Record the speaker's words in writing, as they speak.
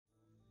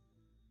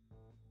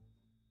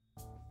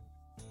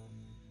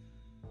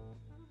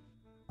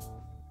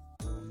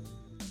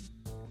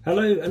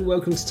Hello and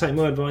welcome to Take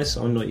My Advice,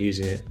 I'm Not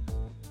Using It.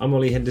 I'm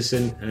Ollie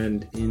Henderson,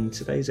 and in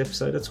today's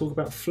episode I talk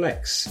about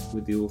Flex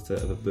with the author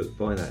of a book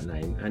by that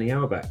name, Annie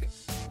Auerbach.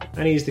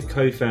 Annie is the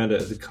co-founder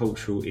of the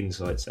cultural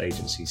insights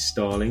agency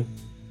Starling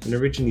and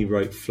originally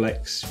wrote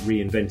Flex,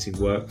 Reinventing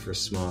Work for a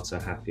Smarter,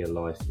 Happier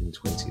Life in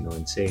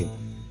 2019.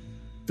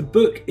 The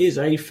book is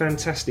a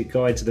fantastic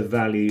guide to the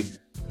value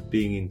of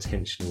being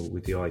intentional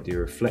with the idea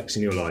of flex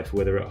in your life,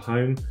 whether at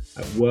home,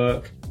 at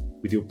work,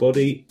 with your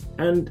body,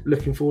 and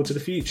looking forward to the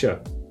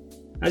future.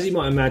 As you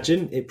might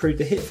imagine, it proved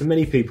a hit for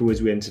many people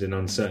as we entered an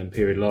uncertain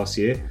period last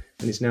year,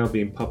 and it's now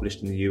being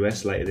published in the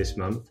US later this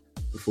month,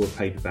 before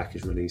paperback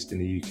is released in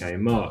the UK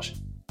in March.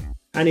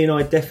 Annie and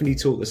I definitely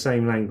talk the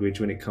same language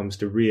when it comes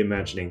to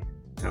reimagining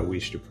how we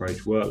should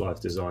approach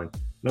work-life design.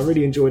 And I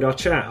really enjoyed our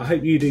chat. I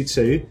hope you do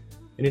too.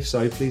 And if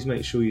so, please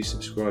make sure you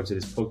subscribe to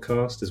this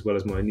podcast as well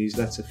as my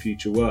newsletter,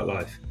 Future Work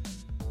Life.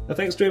 Now,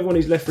 thanks to everyone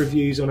who's left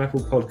reviews on Apple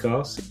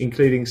Podcasts,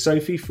 including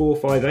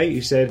Sophie458, who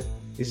said,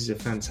 "This is a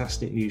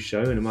fantastic new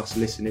show and a must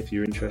listen if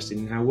you're interested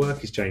in how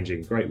work is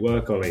changing. Great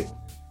work, Ollie."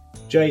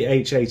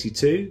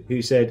 JH82,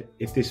 who said,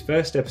 "If this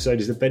first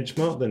episode is the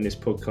benchmark, then this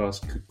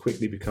podcast could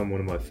quickly become one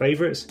of my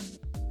favourites."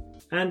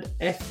 And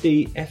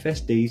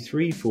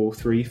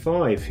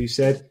FDFSD3435, who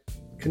said,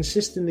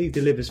 "Consistently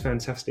delivers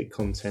fantastic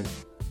content.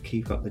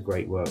 Keep up the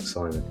great work,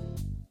 Simon."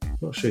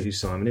 Not sure who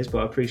Simon is, but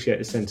I appreciate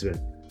the sentiment.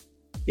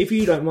 If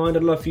you don't mind,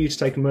 I'd love for you to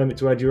take a moment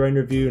to add your own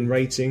review and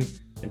rating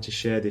and to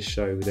share this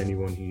show with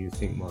anyone who you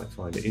think might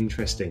find it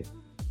interesting.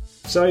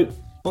 So,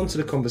 on to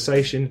the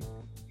conversation.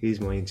 Here's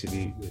my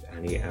interview with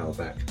Annie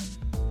Auerbach.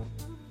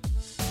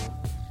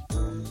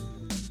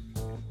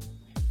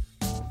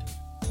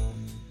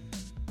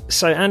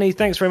 So, Annie,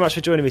 thanks very much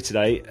for joining me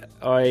today.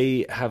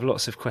 I have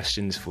lots of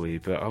questions for you,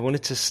 but I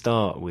wanted to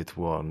start with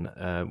one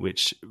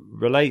which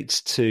relates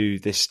to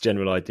this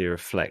general idea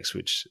of flex,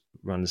 which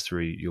runs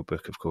through your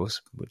book, of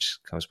course, which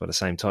comes by the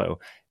same title.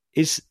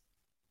 Is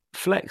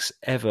flex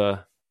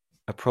ever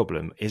a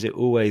problem? Is it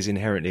always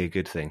inherently a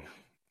good thing?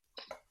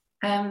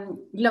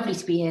 Lovely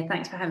to be here.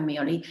 Thanks for having me,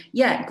 Ollie.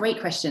 Yeah, great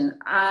question.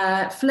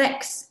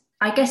 Flex,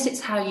 I guess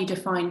it's how you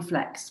define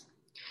flex.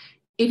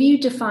 If you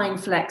define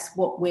flex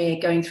what we're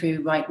going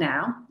through right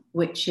now,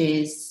 which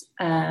is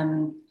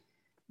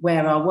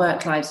where our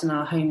work lives and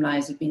our home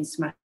lives have been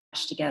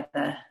smashed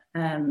together,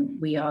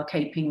 we are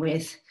coping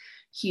with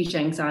huge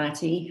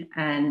anxiety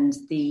and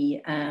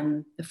the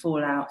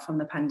fallout from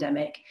the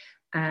pandemic.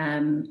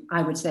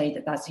 I would say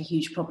that that's a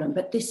huge problem.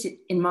 But this,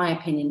 in my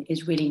opinion,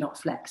 is really not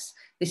flex.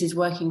 This is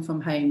working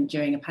from home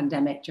during a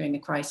pandemic, during a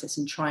crisis,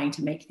 and trying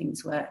to make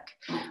things work.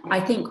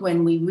 I think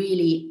when we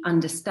really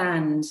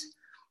understand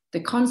the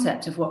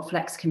concept of what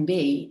flex can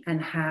be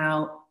and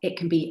how it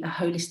can be a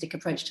holistic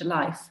approach to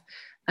life,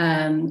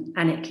 and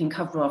it can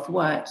cover off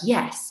work,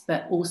 yes,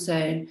 but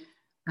also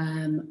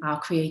our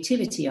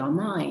creativity, our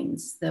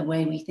minds, the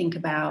way we think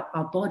about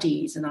our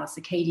bodies and our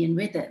circadian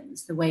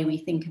rhythms, the way we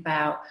think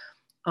about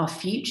our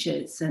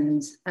futures,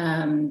 and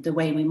the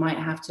way we might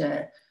have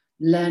to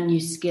learn new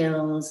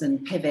skills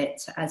and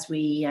pivot as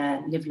we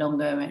live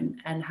longer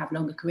and have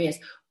longer careers.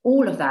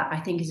 All of that, I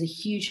think, is a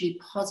hugely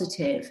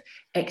positive,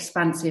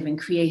 expansive and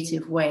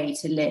creative way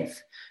to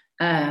live.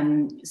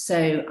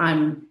 So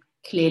I'm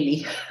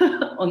clearly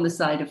on the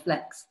side of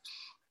flex.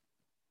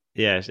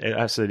 Yes,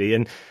 absolutely.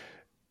 And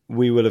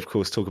we will, of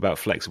course, talk about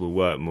flexible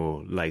work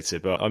more later,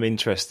 but I'm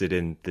interested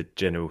in the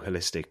general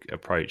holistic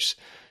approach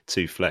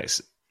to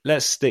flex.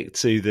 Let's stick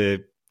to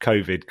the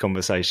COVID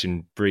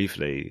conversation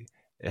briefly.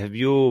 Have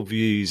your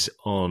views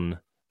on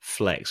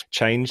flex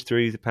changed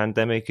through the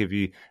pandemic? Have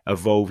you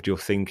evolved your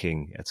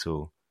thinking at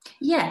all?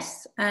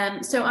 Yes.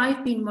 So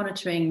I've been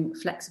monitoring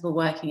flexible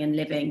working and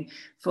living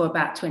for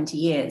about 20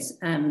 years,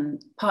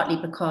 partly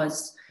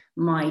because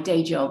my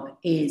day job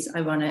is I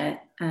run a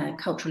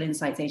cultural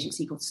insights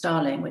agency called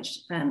Starling,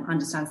 which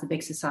understands the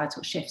big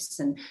societal shifts,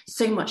 and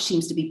so much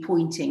seems to be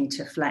pointing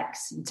to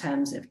flex in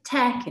terms of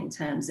tech, in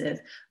terms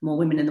of more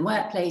women in the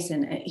workplace,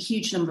 and a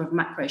huge number of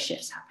macro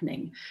shifts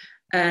happening.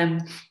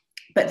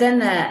 But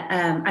then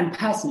and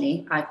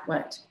personally, I've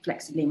worked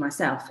flexibly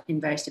myself in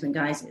various different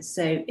guises.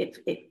 So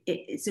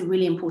it's a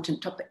really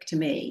important topic to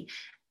me.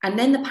 And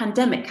then the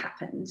pandemic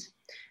happened,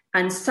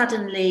 and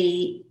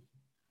suddenly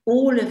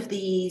all of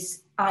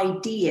these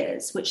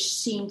ideas, which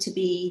seem to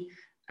be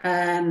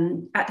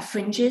at the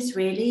fringes,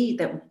 really,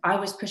 that I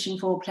was pushing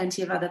for,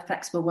 plenty of other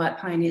flexible work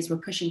pioneers were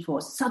pushing for,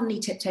 suddenly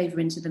tipped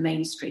over into the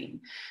mainstream.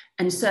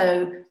 And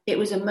so it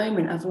was a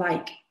moment of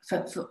like,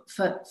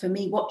 for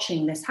me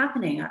watching this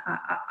happening,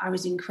 I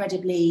was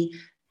incredibly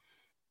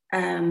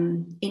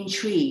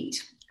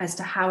intrigued as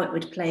to how it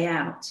would play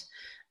out.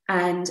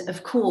 And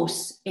of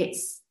course,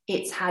 it's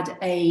had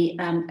a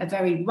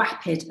very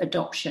rapid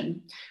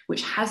adoption,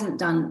 which hasn't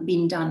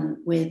been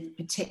done with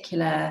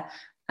particular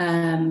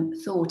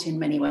thought in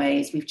many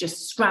ways. We've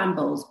just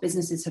scrambled,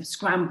 businesses have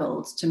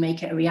scrambled to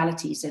make it a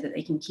reality so that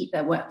they can keep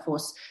their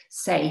workforce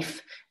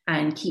safe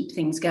and keep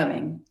things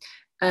going.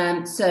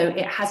 So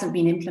it hasn't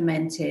been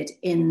implemented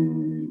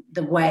in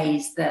the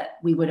ways that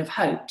we would have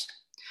hoped.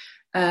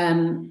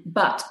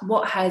 But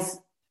what has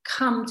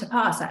come to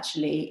pass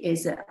actually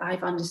is that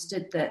I've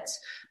understood that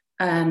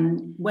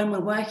when we're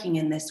working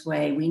in this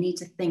way, we need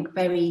to think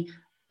very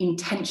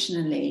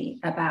intentionally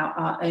about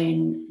our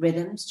own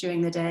rhythms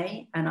during the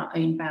day and our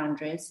own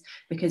boundaries,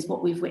 because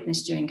what we've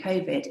witnessed during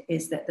COVID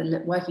is that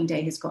the working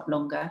day has got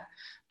longer.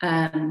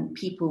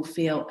 People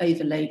feel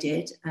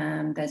overloaded.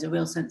 There's a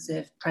real sense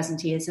of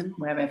presenteeism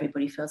where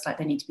everybody feels like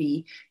they need to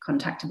be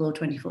contactable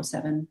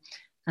 24/7.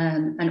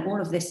 And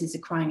all of this is a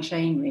crying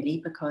shame,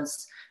 really,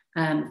 because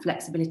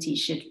flexibility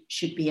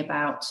should be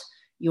about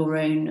your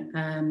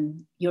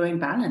own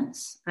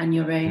balance and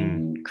your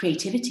own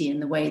creativity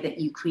in the way that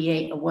you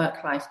create a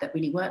work life that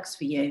really works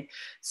for you.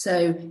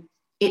 So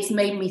it's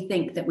made me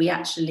think that we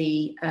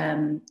actually,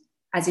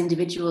 as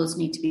individuals,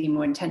 need to be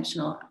more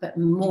intentional, but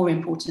more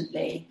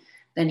importantly,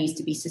 there needs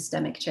to be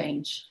systemic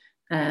change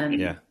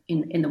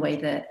in the way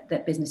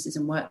that businesses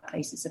and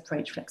workplaces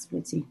approach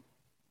flexibility.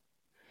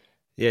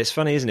 Yeah, it's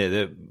funny, isn't it,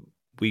 that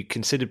we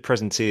considered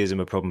presenteeism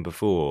a problem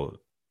before,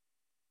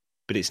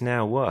 but it's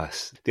now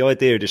worse. The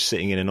idea of just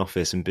sitting in an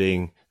office and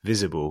being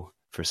visible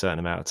for a certain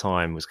amount of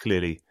time was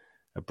clearly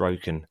a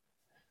broken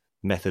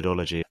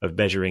methodology of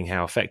measuring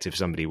how effective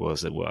somebody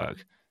was at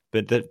work.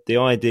 But the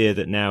idea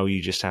that now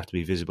you just have to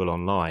be visible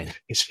online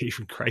is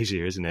even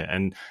crazier, isn't it?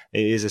 And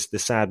it is the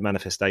sad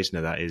manifestation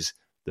of that is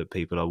that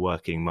people are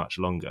working much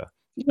longer.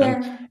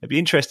 Yeah. It'd be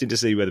interesting to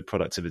see whether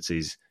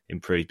productivity's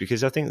improved,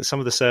 because I think that some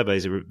of the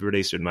surveys are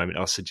released at the moment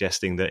are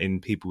suggesting that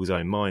in people's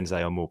own minds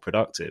they are more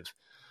productive.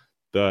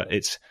 But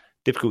it's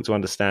difficult to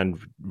understand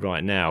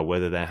right now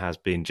whether there has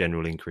been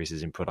general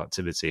increases in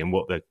productivity and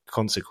what the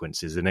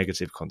consequences, the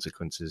negative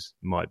consequences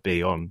might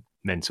be on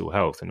mental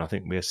health. And I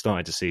think we're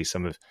starting to see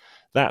some of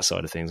that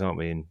side of things, aren't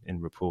we,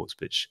 in reports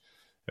which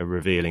are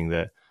revealing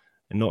that,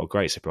 and not a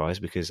great surprise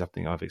because I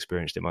think I've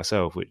experienced it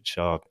myself, which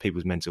are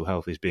people's mental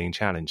health is being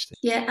challenged.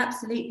 Yeah,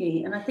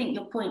 absolutely. And I think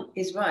your point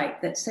is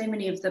right, that so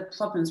many of the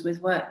problems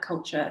with work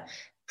culture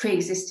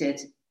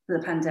pre-existed the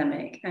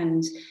pandemic.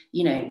 And,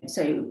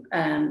 so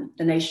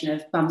the notion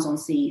of bums on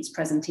seats,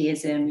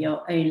 presenteeism,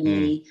 you're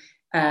only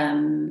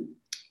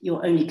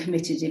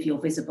committed if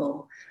you're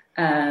visible.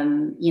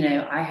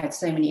 I had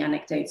so many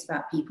anecdotes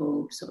about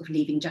people sort of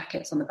leaving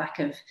jackets on the back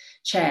of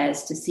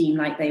chairs to seem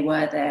like they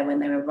were there when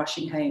they were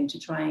rushing home to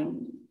try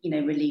and,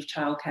 relieve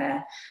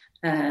childcare.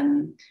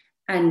 And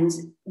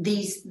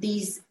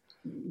these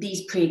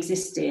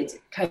pre-existed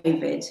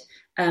COVID,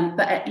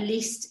 but at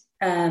least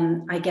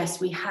I guess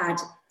we had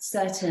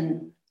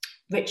certain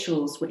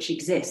rituals which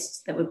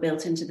exist that were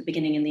built into the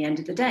beginning and the end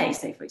of the day.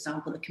 So, for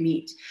example, the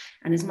commute.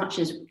 And as much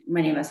as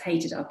many of us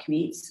hated our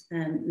commutes,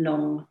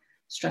 long,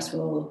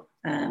 stressful,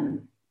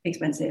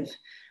 expensive,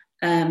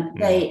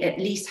 they at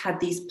least had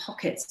these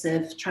pockets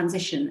of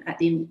transition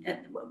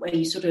where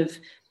you sort of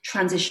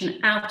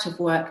transition out of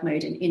work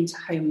mode and into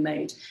home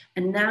mode.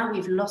 And now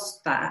we've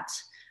lost that.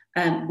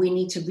 We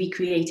need to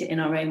recreate it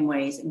in our own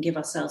ways and give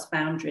ourselves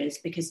boundaries,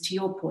 because to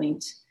your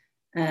point,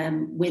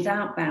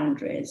 without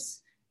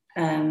boundaries,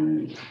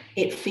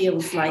 it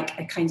feels like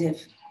a kind of,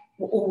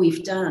 all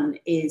we've done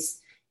is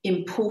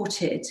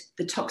imported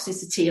the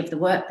toxicity of the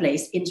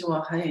workplace into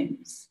our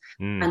homes.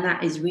 And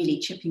that is really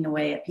chipping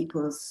away at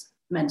people's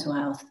mental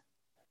health.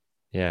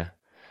 Yeah.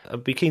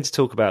 I'd be keen to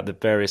talk about the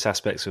various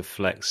aspects of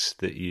flex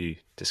that you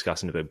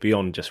discuss in a bit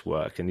beyond just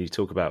work. And you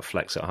talk about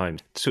flex at home.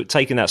 So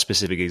taking that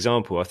specific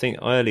example, I think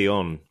early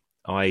on,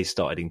 I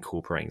started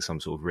incorporating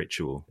some sort of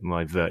ritual,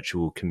 my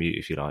virtual commute,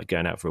 if you like,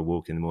 going out for a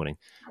walk in the morning.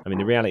 I mean,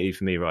 the reality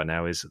for me right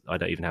now is I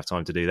don't even have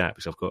time to do that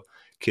because I've got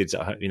kids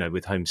at home,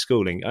 with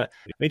homeschooling. I'm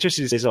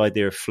interested in this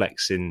idea of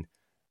flex in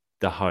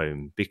the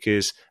home,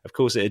 because, of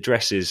course, it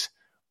addresses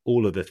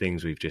all of the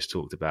things we've just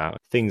talked about.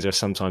 Things are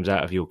sometimes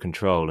out of your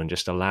control, and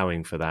just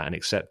allowing for that and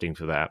accepting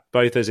for that,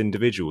 both as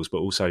individuals, but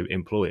also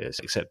employers,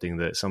 accepting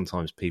that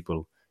sometimes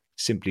people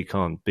simply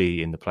can't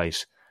be in the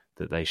place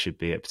that they should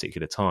be at a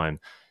particular time.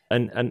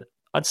 And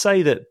I'd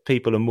say that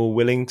people are more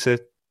willing to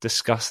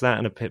discuss that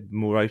and a bit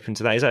more open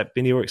to that. Has that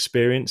been your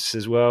experience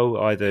as well,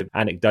 either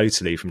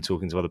anecdotally from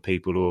talking to other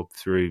people or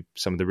through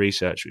some of the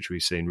research which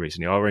we've seen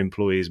recently? Are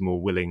employees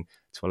more willing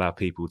to allow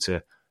people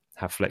to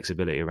have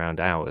flexibility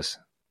around hours?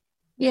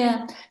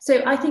 Yeah,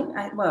 so I think,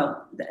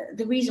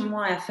 the reason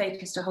why I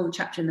focused a whole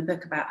chapter in the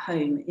book about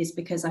home is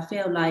because I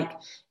feel like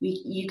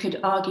you could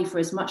argue for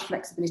as much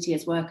flexibility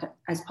as work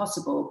as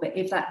possible, but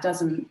if that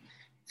doesn't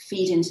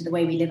feed into the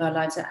way we live our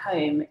lives at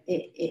home,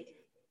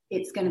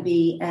 it's going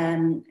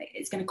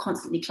to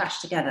constantly clash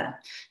together.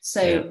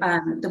 So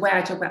the way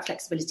I talk about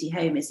flexibility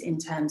home is in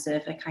terms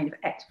of a kind of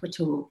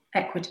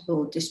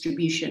equitable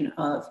distribution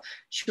of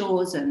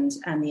chores and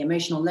the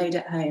emotional load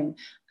at home,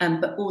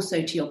 but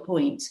also, to your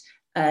point,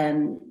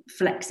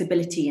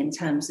 flexibility in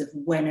terms of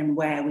when and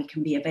where we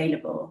can be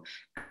available.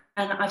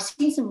 And I've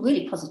seen some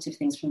really positive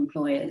things from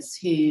employers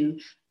who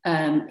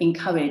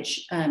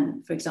encourage,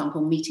 for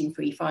example,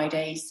 meeting-free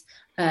Fridays,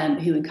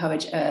 who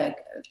encourage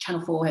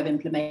Channel 4 have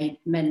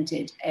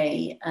implemented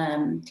a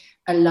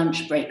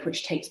lunch break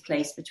which takes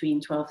place between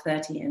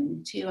 12:30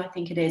 and 2, I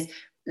think it is.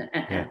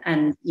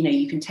 And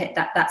you can take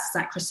that's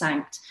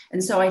sacrosanct.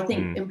 And so I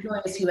think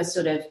employers who are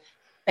sort of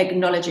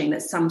acknowledging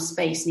that some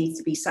space needs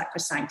to be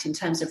sacrosanct in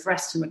terms of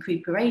rest and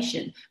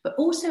recuperation, but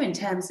also in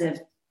terms of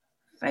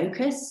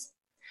focus.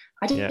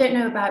 I don't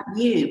know about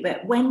you,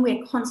 but when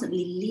we're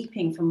constantly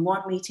leaping from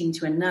one meeting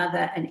to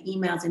another and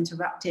emails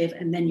interruptive,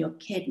 and then your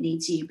kid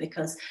needs you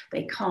because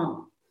they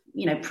can't,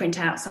 print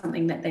out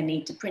something that they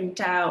need to print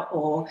out,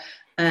 or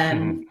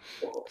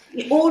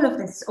all of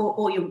this,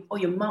 or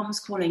your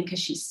mum's calling because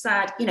she's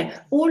sad.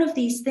 All of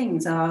these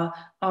things are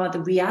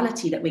the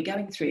reality that we're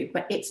going through,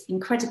 but it's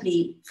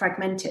incredibly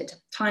fragmented.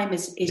 Time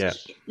is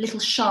little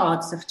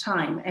shards of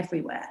time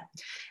everywhere.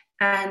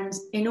 And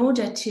in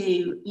order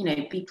to,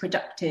 be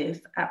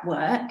productive at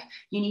work,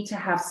 you need to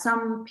have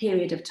some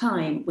period of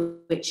time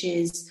which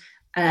is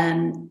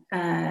ring-fenced,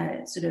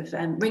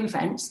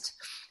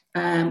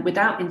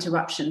 without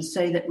interruption,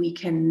 so that we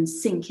can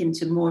sink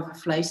into more of a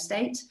flow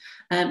state.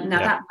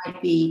 That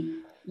might be,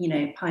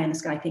 pie in the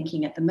sky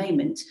thinking at the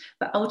moment,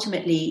 but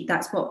ultimately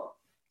that's what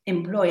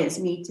employers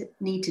need to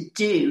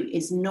do,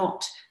 is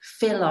not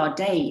fill our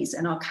days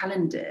and our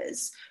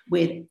calendars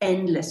with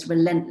endless,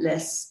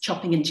 relentless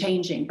chopping and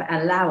changing, but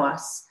allow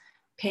us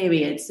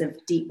periods of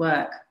deep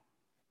work.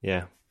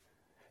 Yeah,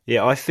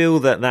 I feel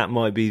that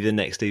might be the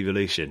next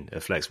evolution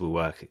of flexible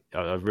work.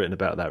 I've written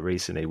about that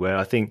recently, where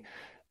I think,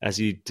 as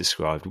you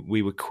described,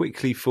 we were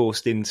quickly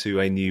forced into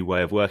a new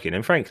way of working.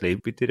 And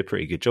frankly, we did a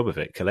pretty good job of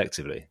it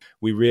collectively.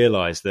 We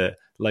realised that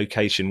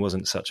location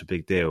wasn't such a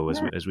big deal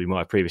as we might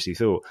have previously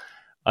thought.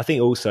 I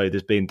think also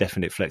there's been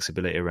definite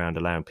flexibility around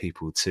allowing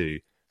people to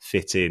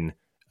fit in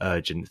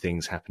urgent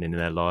things happening in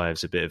their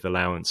lives, a bit of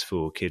allowance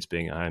for kids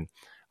being at home.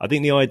 I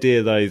think the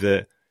idea, though,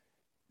 that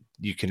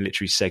you can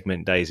literally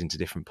segment days into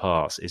different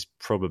parts is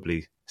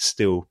probably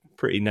still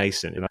pretty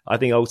nascent. And I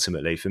think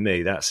ultimately, for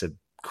me, that's a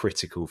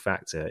critical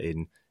factor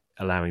in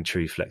allowing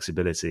true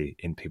flexibility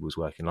in people's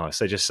working lives.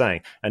 So just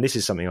saying, and this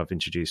is something I've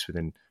introduced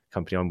within the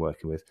company I'm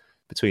working with,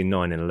 between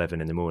 9 and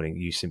 11 in the morning,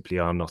 you simply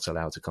are not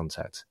allowed to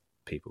contact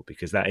people,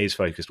 because that is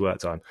focused work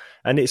time.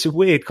 And it's a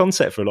weird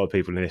concept for a lot of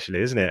people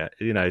initially, isn't it?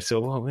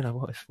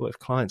 What if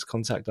clients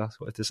contact us?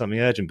 What if there's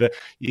something urgent? But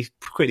you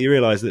quickly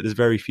realise that there's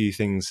very few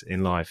things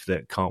in life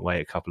that can't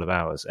wait a couple of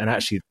hours. And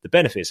actually the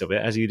benefits of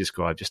it, as you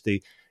described, just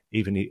the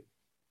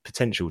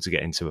potential to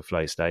get into a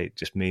flow state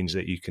just means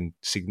that you can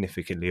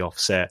significantly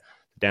offset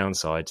the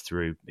downside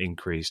through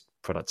increased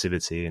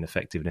productivity and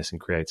effectiveness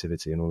and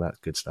creativity and all that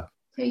good stuff.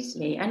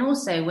 Totally. And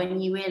also when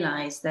you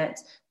realise that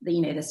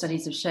the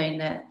studies have shown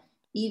that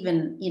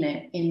even,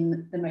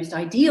 in the most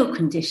ideal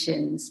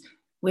conditions,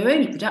 we're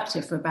only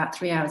productive for about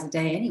 3 hours a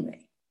day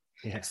anyway.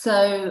 Yeah.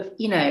 So,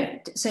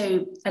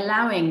 so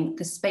allowing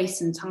the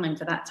space and time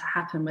for that to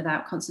happen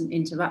without constant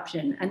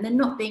interruption, and then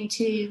not being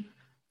too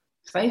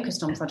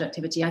focused on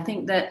productivity. I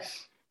think that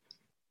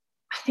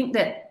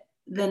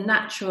the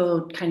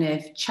natural kind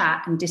of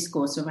chat and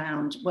discourse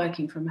around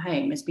working from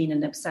home has been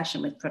an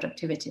obsession with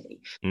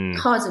productivity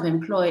because of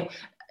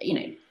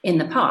in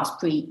the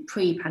past,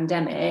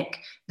 pre-pandemic,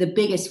 the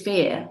biggest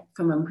fear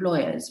from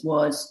employers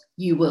was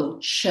you will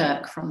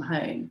shirk from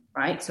home,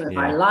 right? So if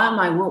I allow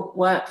my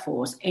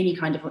workforce any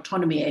kind of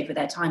autonomy over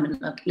their time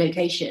and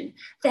location,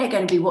 they're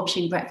going to be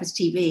watching breakfast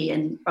TV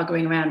and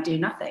buggering around, do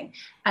nothing.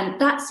 And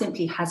that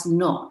simply has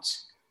not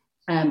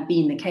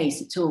been the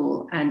case at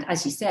all. And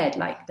as you said,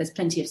 there's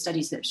plenty of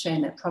studies that have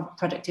shown that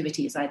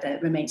productivity has either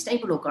remained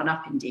stable or gone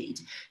up indeed.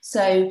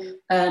 So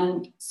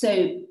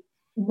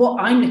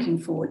what I'm looking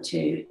forward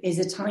to is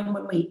a time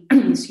when we,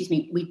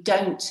 we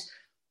don't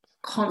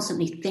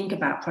constantly think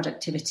about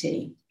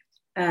productivity,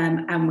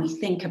 and we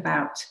think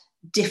about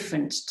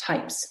different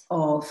types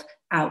of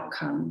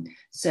outcome.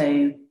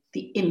 So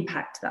the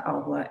impact that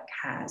our work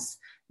has,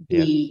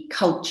 the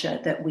culture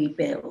that we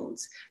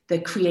build, the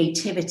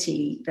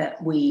creativity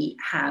that we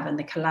have, and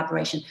the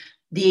collaboration,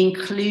 the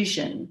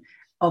inclusion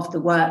of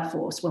the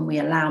workforce when we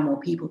allow more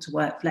people to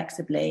work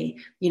flexibly,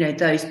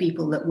 those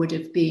people that would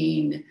have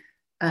been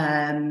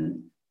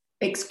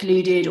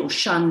excluded or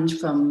shunned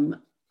from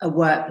a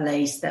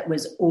workplace that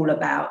was all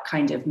about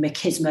kind of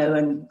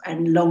machismo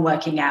and long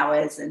working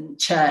hours and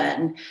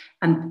churn,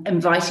 and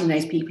inviting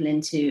those people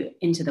into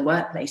the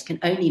workplace can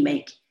only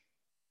make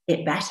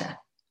it better.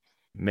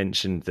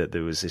 Mentioned that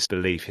there was this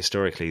belief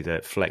historically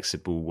that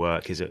flexible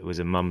work was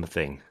a mum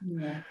thing.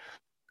 Yeah.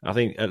 I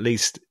think at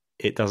least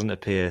it doesn't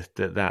appear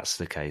that that's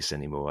the case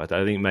anymore. I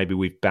think maybe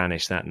we've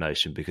banished that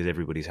notion because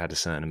everybody's had a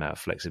certain amount of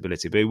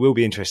flexibility. But it will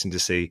be interesting to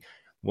see,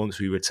 once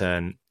we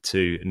return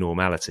to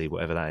normality,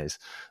 whatever that is,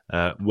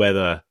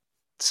 whether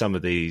some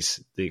of the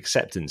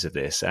acceptance of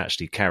this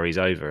actually carries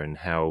over and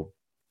how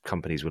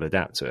companies will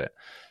adapt to it.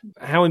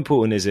 How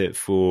important is it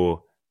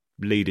for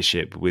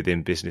leadership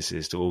within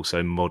businesses to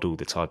also model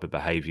the type of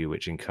behaviour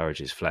which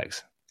encourages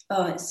flex?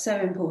 Oh, it's so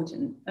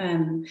important,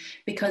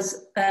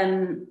 because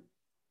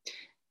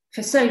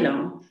for so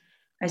long,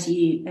 as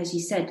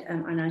you said,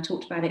 and I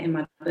talked about it in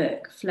my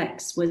book,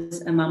 flex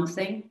was a mum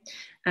thing.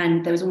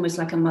 And there was almost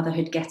like a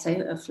motherhood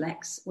ghetto of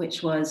flex,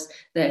 which was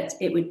that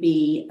it would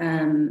be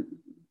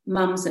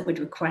mums that would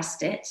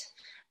request it,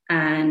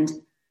 and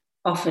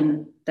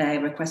often their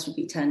request would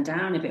be turned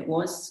down if it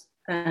was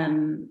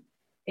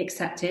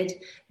accepted,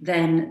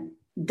 then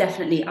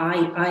definitely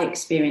I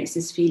experienced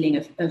this feeling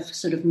of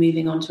sort of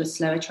moving on to a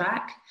slower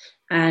track.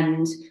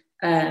 And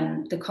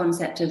the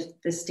concept of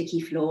the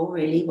sticky floor,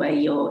 really, where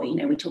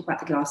we talk about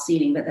the glass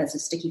ceiling, but there's a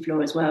sticky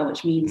floor as well,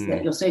 which means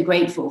that you're so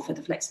grateful for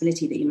the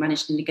flexibility that you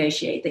managed to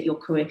negotiate, that your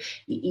career,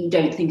 you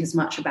don't think as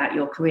much about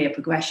your career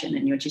progression,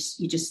 and you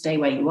just stay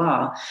where you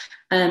are.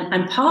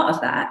 And part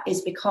of that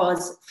is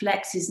because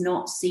flex is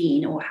not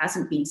seen, or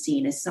hasn't been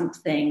seen, as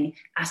something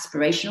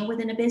aspirational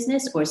within a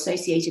business or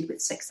associated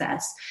with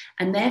success.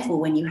 And therefore,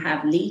 when you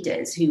have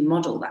leaders who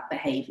model that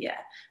behavior,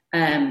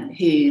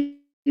 who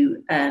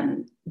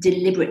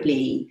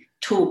deliberately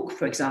talk,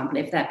 for example,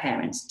 if their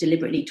parents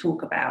deliberately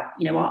talk about,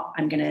 you know what,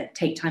 I'm going to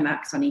take time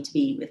out because I need to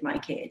be with my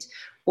kid,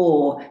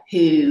 or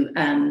who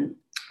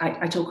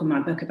I talk in my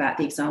book about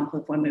the example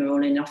of when we were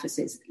all in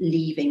offices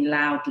leaving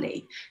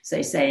loudly.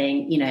 So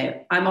saying, you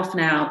know, I'm off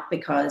now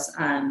because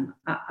I'm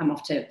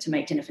off to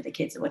make dinner for the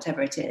kids, or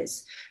whatever it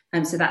is.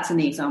 So that's in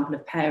the example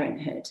of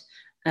parenthood.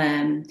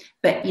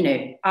 But, you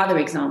know, other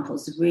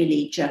examples of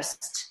really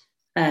just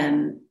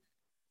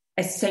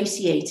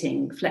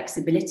associating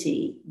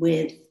flexibility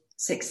with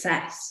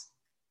success.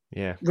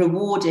 Yeah.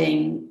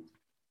 Rewarding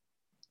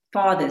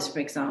fathers, for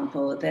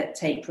example, that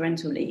take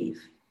parental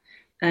leave.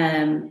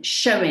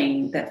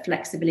 Showing that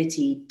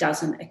flexibility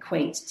doesn't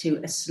equate to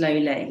a slow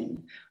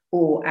lane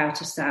or out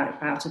of sight,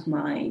 out of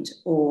mind,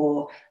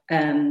 or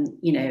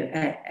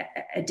a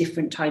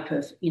different type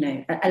of,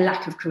 a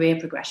lack of career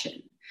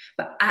progression,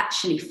 but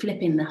actually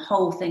flipping the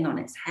whole thing on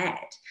its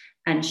head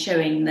and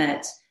showing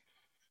that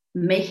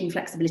making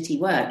flexibility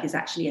work is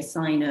actually a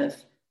sign of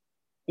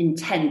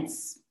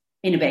intense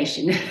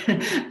innovation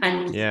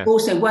and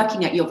also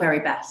working at your very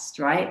best,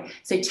 right?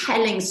 So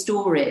telling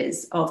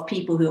stories of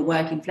people who are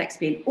working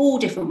flexibly in all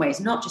different ways,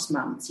 not just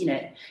mums,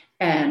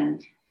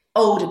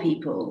 older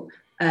people,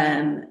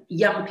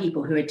 young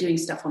people who are doing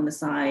stuff on the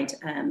side,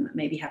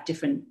 maybe have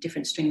different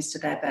strings to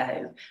their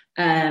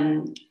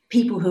bow,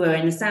 people who are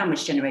in the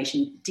sandwich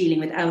generation dealing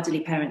with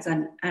elderly parents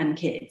and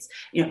kids,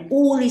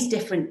 all these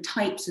different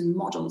types and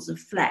models of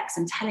flex,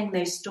 and telling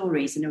those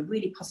stories in a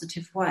really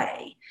positive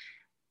way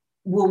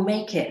will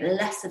make it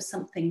less of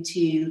something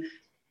to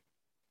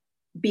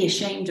be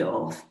ashamed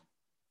of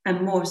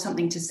and more of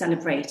something to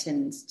celebrate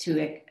and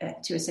to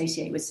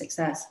associate with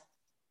success.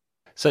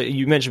 So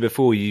you mentioned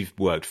before you've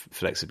worked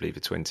flexibly for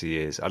 20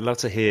 years. I'd love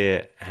to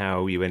hear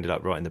how you ended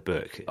up writing the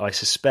book. I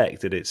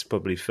suspect that it's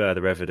probably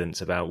further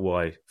evidence about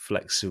why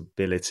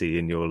flexibility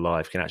in your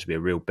life can actually be a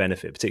real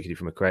benefit, particularly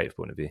from a creative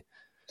point of view.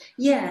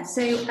 Yeah,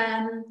 so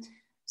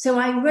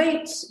I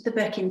wrote the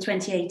book in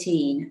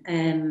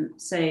 2018.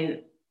 So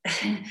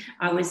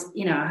I was,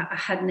 I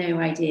had no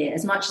idea,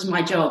 as much as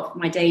my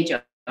day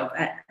job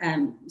at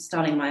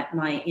starting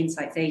my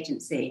insights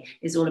agency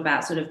is all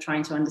about sort of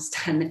trying to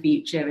understand the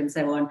future and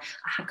so on.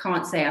 I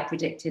can't say I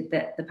predicted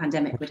that the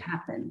pandemic would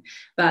happen,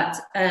 but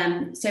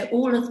so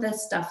all of the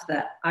stuff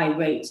that I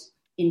wrote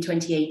in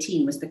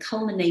 2018 was the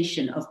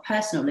culmination of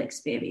personal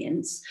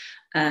experience,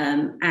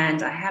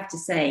 and I have to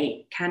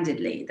say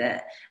candidly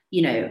that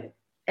a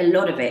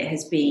lot of it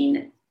has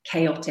been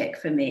chaotic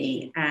for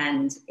me,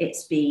 and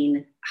it's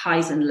been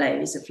highs and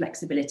lows of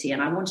flexibility,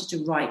 and I wanted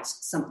to write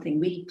something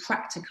really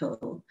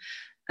practical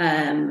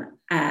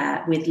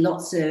with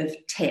lots of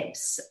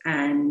tips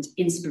and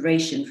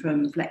inspiration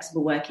from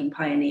flexible working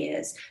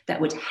pioneers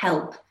that would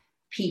help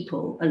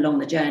people along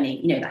the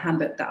journey, the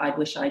handbook that I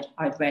wish I'd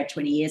read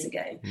 20 years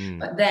ago.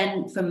 But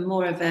then from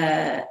more of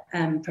a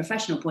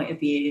professional point of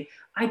view,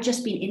 I'd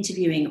just been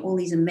interviewing all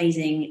these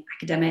amazing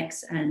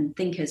academics and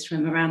thinkers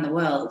from around the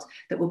world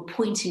that were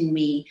pointing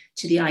me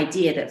to the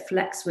idea that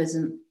flex was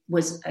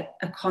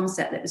a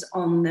concept that was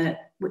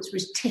which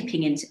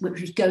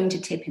was going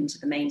to tip into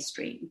the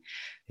mainstream.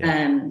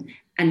 Yeah.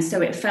 And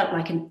so it felt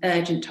like an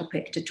urgent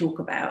topic to talk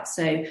about.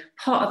 So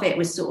part of it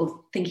was sort of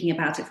thinking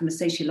about it from a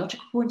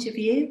sociological point of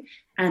view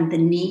and the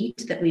need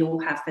that we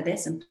all have for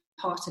this. And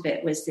part of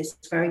it was this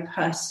very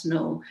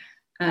personal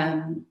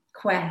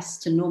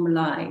quest to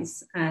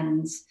normalize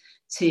and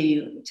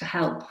to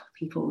help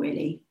people,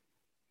 really.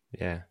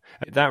 Yeah.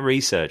 That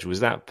research,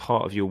 was that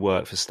part of your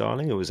work for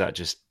Starling, or was that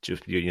just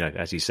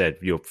as you said,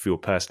 your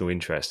personal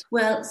interest?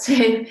 Well,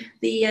 so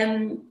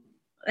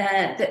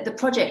the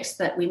projects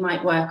that we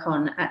might work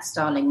on at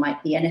Starling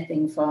might be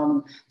anything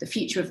from the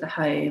future of the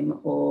home,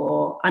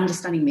 or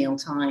understanding meal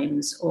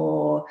times,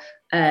 or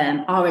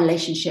our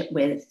relationship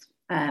with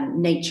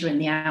nature and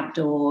the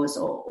outdoors,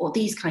 or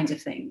these kinds of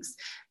things.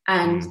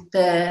 And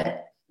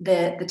the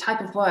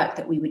type of work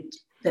that we would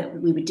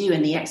do,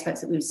 and the experts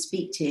that we would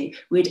speak to,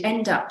 we'd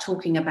end up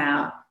talking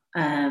about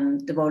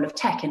the role of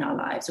tech in our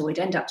lives, or we'd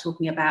end up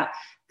talking about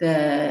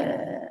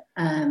the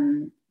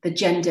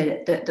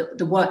gender,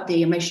 the work,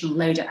 the emotional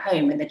load at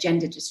home, and the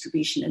gender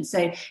distribution. And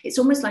so it's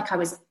almost like I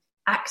was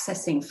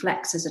accessing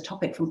flex as a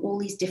topic from all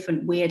these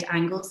different weird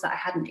angles that I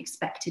hadn't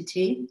expected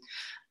to.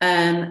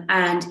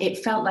 And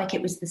it felt like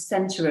it was the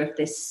center of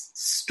this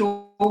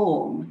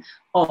storm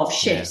of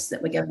shifts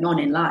that were going on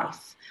in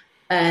life.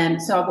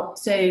 So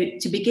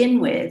to begin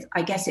with,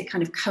 I guess it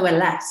kind of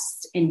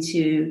coalesced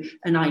into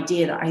an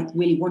idea that I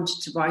really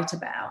wanted to write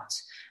about.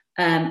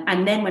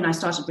 And then when I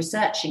started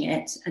researching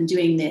it and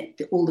doing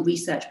all the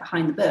research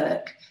behind the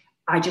book,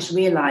 I just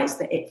realized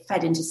that it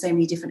fed into so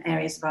many different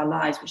areas of our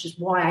lives, which is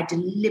why I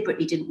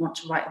deliberately didn't want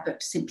to write a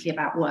book simply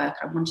about work.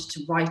 I wanted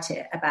to write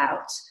it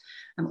about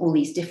all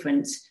these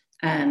different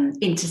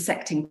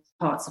intersecting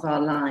parts of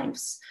our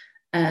lives.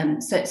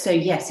 So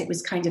yes, it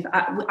was kind of,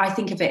 I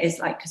think of it as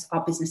like, because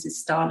our business is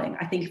Starling,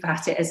 I think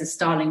about it as a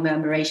Starling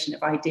murmuration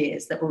of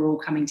ideas that were all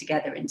coming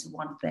together into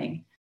one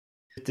thing.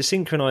 The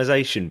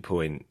synchronization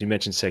point, you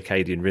mentioned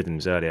circadian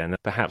rhythms earlier, and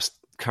perhaps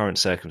current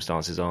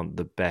circumstances aren't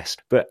the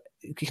best, but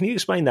can you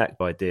explain that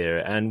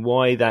idea and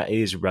why that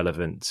is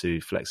relevant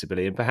to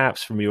flexibility, and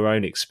perhaps from your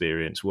own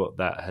experience, what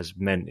that has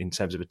meant in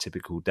terms of a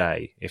typical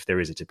day, if there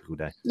is a typical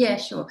day? Yeah,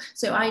 sure.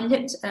 So I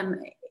looked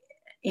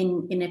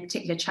in a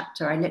particular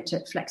chapter, I looked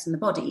at flex in the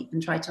body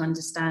and tried to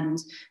understand,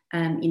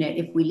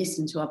 if we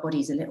listen to our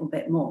bodies a little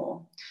bit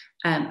more,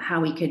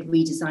 how we could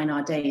redesign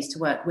our days to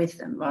work with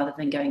them rather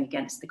than going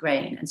against the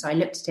grain. And so I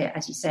looked at it,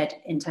 as you said,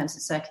 in terms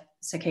of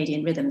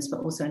circadian rhythms, but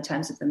also in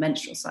terms of the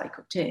menstrual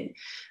cycle too.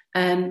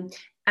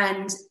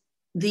 And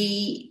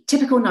the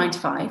typical 9 to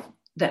 5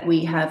 that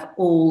we have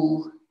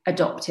all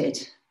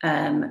adopted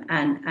and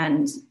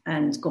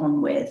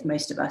gone with,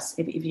 most of us,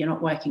 if you're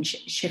not working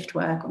shift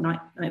work or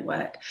night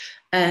work,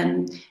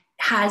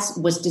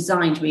 was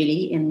designed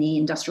really in the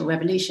Industrial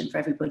Revolution for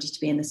everybody to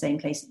be in the same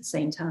place at the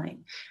same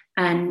time.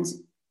 And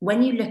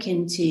when you look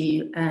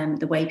into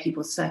the way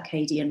people's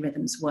circadian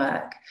rhythms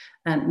work,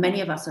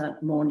 many of us are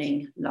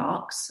morning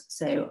larks,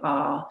 so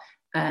our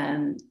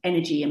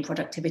energy and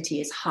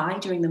productivity is high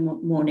during the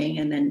morning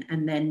and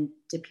then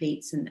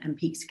depletes and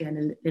peaks again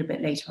a little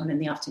bit later on in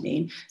the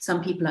afternoon.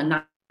 Some people are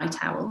night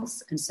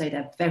owls, and so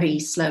they're very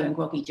slow and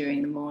groggy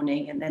during the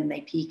morning, and then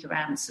they peak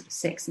around sort of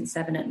 6 and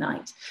 7 at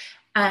night.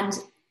 And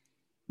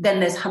then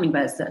there's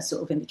hummingbirds that are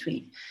sort of in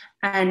between.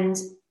 And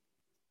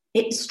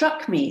it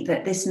struck me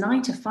that this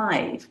 9 to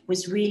 5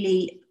 was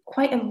really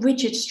quite a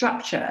rigid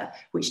structure,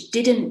 which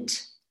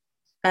didn't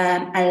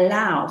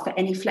allow for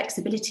any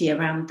flexibility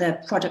around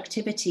the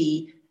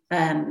productivity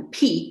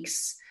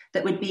peaks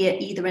that would be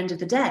at either end of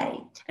the day.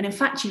 And in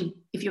fact,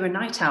 if you're a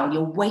night owl,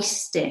 you're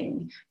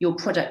wasting your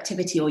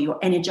productivity or your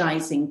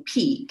energizing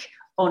peak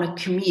on a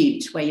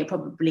commute where you're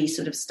probably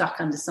sort of stuck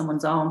under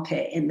someone's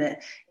armpit in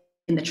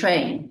the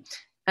train.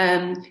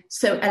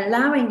 So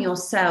allowing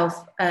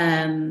yourself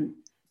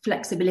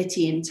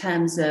flexibility in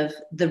terms of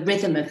the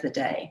rhythm of the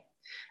day.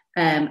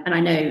 And I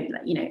know,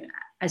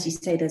 as you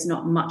say, there's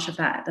not much of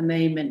that at the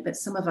moment, but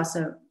some of us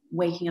are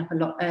waking up a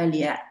lot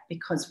earlier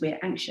because we're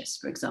anxious,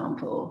 for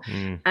example.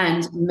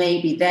 And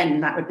maybe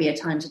then that would be a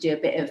time to do a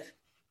bit of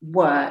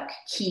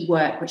key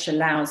work, which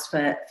allows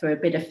for a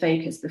bit of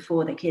focus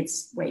before the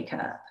kids wake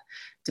up,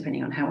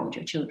 depending on how old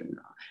your children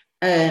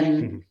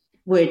are,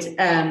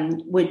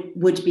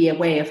 would be a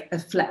way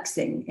of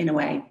flexing in a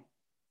way,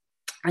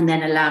 and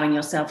then allowing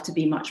yourself to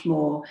be much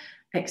more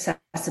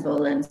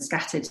accessible and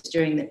scattered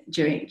during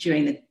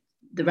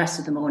the rest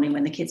of the morning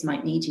when the kids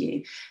might need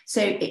you.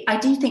 So I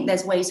do think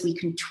there's ways we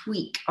can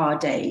tweak our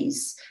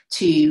days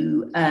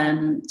to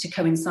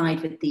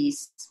coincide with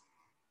these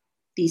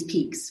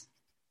peaks.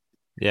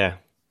 Yeah,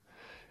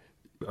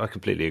 I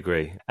completely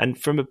agree. And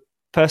from a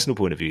personal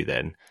point of view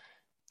then,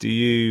 do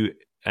you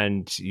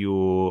and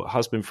your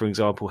husband, for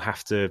example,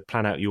 have to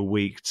plan out your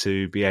week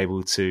to be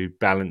able to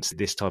balance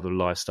this type of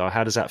lifestyle?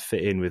 How does that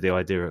fit in with the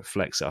idea of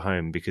flex at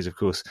home? Because, of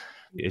course,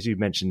 as you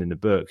mentioned in the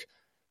book,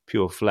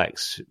 pure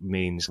flex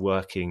means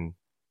working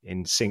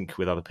in sync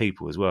with other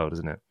people as well,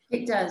 doesn't it?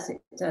 It does.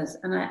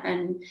 And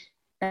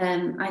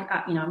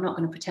I'm not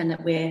going to pretend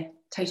that we're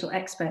total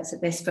experts at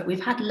this, but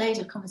we've had loads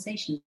of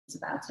conversations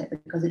about it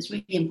because it's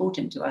really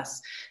important to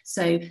us.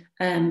 So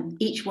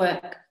each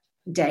work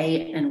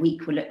day and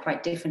week will look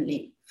quite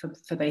differently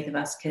for both of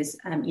us because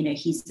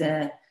he's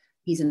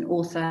an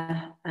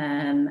author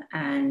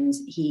and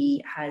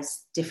he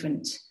has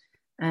different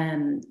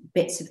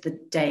bits of the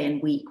day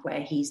and week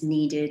where he's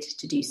needed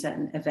to do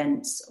certain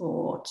events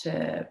or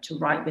to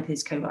write with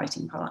his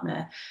co-writing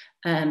partner.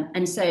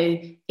 And so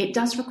it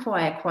does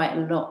require quite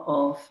a lot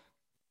of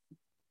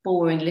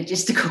boring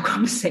logistical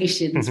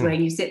conversations where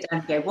you sit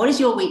down and go, what is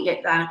your week look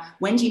like?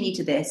 When do you need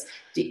to this?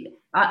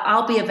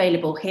 I'll be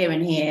available here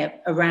and here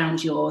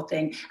around your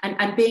thing.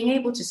 And being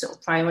able to sort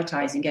of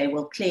prioritize and go,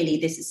 well, clearly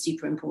this is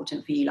super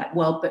important for you, like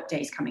World Book Day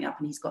is coming up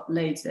and he's got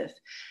loads of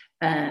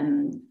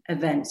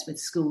events with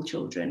school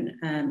children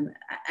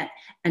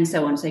and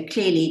so on. So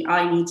clearly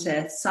I need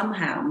to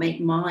somehow make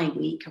my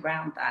week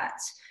around that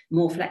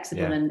more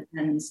flexible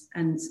and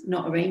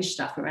not arrange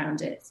stuff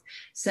around it.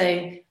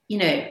 So,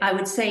 I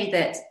would say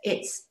that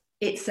it's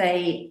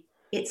a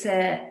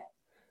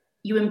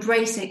you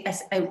embrace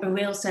a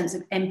real sense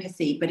of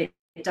empathy, but it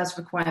does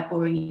require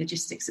boring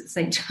logistics at the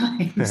same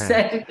time.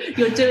 So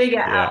you're doing it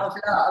out of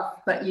love,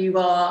 but you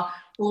are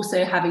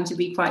also having to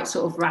be quite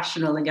sort of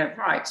rational and go,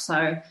 right,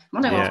 so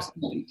Monday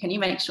afternoon, can you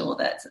make sure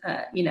that,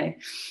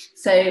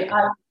 so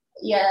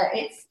Yeah,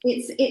 it's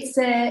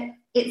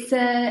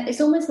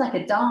almost like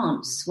a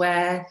dance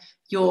where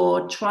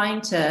you're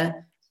trying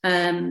to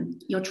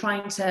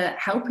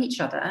help each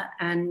other,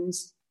 and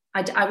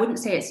I wouldn't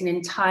say it's an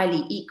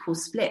entirely equal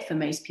split for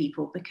most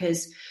people,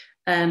 because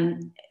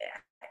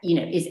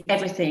is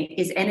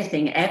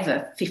anything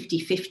ever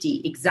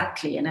 50-50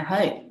 exactly in a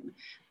home?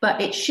 But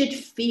it should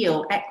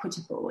feel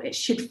equitable, it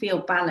should feel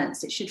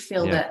balanced, it should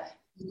feel that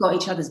you've got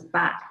each other's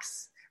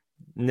backs.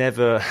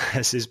 Never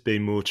has this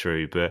been more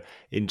true, but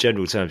in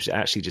general terms,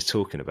 actually just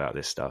talking about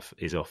this stuff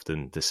is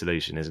often the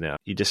solution, isn't it?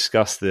 You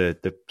discuss the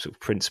sort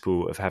of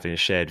principle of having a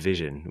shared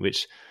vision,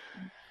 which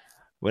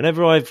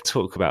whenever I've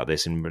talked about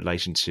this in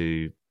relation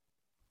to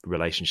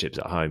relationships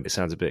at home, it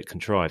sounds a bit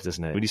contrived,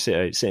 doesn't it? When you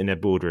sit in a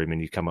boardroom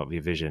and you come up with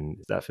your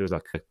vision, that feels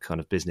like a kind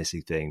of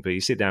businessy thing. But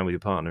you sit down with your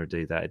partner and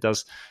do that,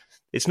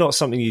 it's not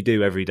something you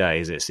do every day,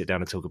 is it? Sit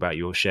down and talk about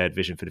your shared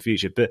vision for the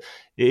future. But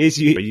it is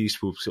a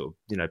useful sort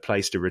of,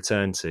 place to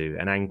return to,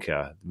 an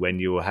anchor when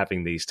you're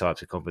having these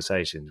types of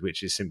conversations,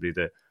 which is simply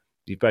that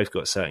you've both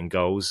got certain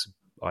goals,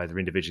 either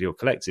individually or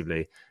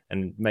collectively,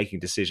 and making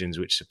decisions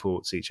which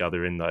supports each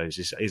other in those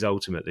is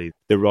ultimately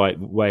the right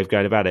way of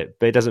going about it.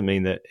 But it doesn't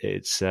mean that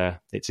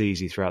it's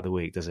easy throughout the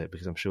week, does it?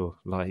 Because I'm sure,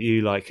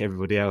 like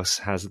everybody else,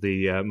 has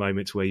the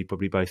moments where you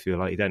probably both feel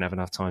like you don't have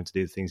enough time to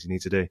do the things you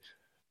need to do.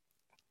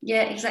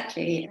 Yeah,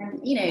 exactly.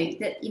 And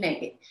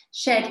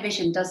shared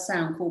vision does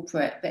sound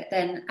corporate, but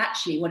then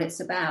actually what it's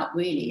about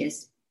really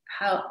is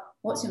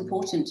what's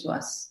important to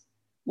us,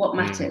 what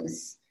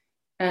matters,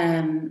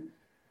 and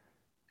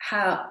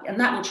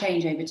that will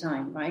change over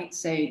time, right?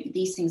 So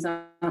these things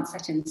aren't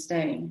set in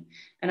stone.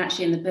 And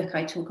actually in the book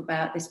I talk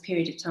about this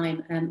period of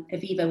time.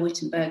 Aviva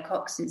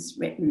Wittenberg-Cox has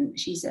written,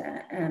 she's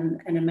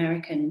an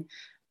American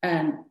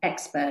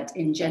expert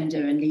in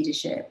gender and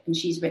leadership, and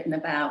she's written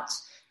about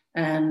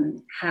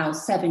how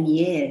 7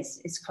 years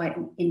is quite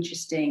an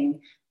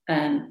interesting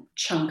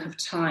chunk of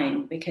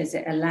time, because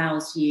it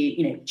allows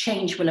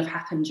change will have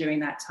happened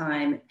during that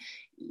time.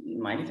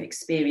 You might have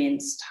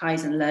experienced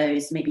highs and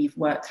lows, maybe you've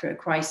worked through a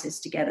crisis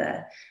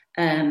together,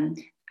 and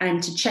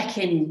to check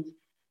in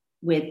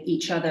with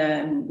each other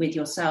and with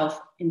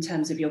yourself in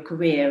terms of your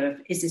career,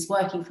 of is this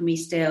working for me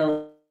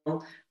still?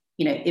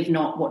 If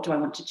not, what do I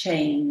want to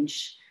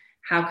change?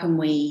 How can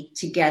we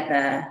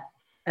together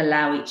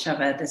allow each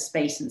other the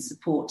space and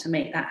support to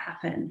make that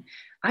happen?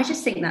 I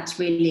just think that's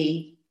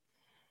really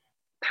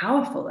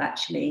powerful,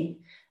 actually,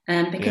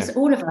 because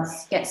all of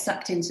us get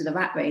sucked into the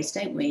rat race,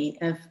 don't we,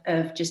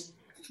 of just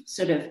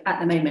sort of, at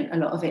the moment, a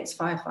lot of it's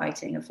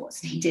firefighting of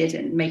what's needed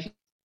and making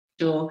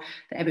sure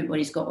that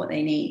everybody's got what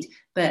they need.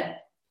 But,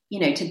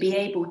 to be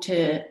able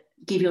to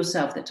give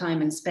yourself the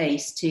time and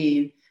space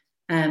to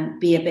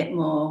be a bit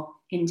more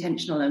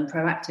intentional and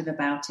proactive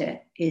about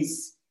it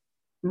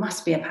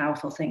must be a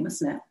powerful thing,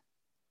 mustn't it?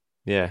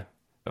 Yeah,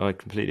 I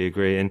completely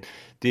agree. And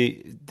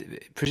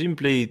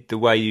presumably the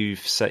way you've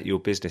set your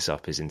business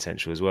up is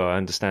intentional as well. I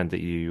understand that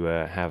you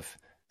have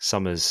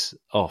summers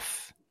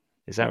off.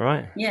 Is that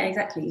right? Yeah,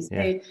 exactly.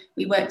 So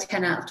we work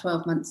 10 out of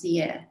 12 months a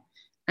year.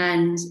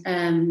 And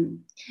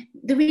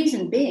the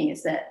reason being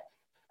is that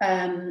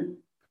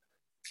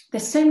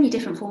there's so many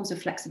different forms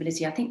of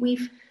flexibility. I think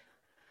we've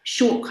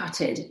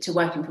shortcutted to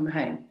working from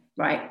home,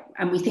 right?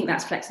 And we think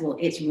that's flexible.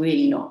 It's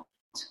really not.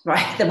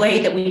 Right, the way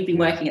that we've been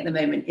working at the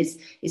moment is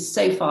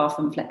so far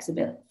from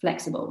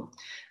flexible.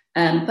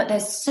 But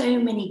there's so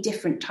many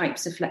different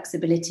types of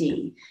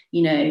flexibility.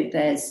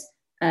 There's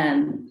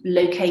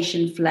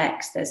location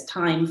flex, there's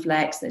time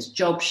flex, there's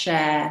job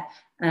share,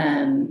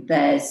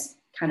 there's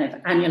kind of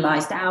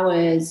annualized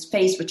hours,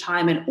 phased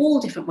retirement, all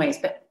different ways.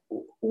 But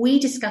we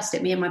discussed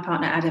it, me and my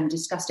partner Adam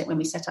discussed it when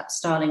we set up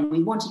Starling.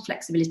 We wanted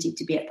flexibility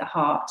to be at the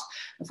heart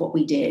of what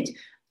we did.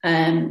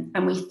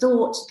 And we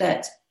thought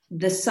that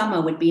the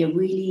summer would be a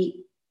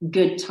really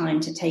good time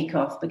to take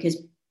off,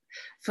 because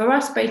for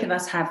us, both of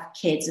us have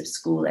kids of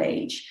school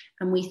age,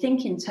 and we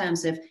think in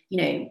terms of,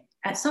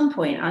 at some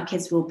point our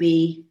kids will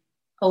be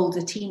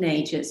older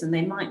teenagers and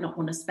they might not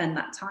want to spend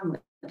that time with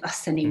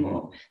us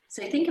anymore. Mm-hmm.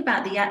 So think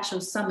about the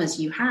actual summers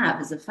you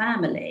have as a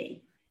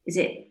family. Is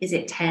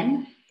it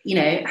 10?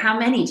 How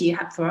many do you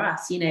have for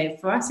us?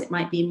 For us, it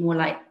might be more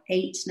like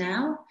 8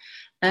 now.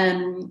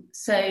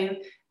 So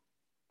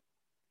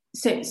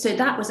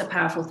that was a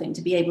powerful thing,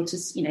 to be able to,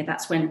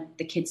 that's when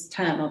the kids'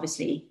 term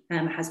obviously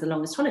has the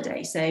longest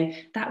holiday. So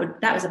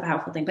that was a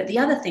powerful thing. But the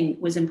other thing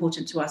was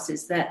important to us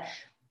is that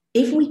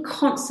if we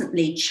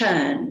constantly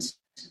churned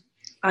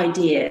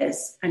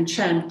ideas and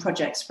churned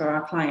projects for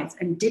our clients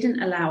and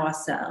didn't allow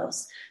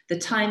ourselves the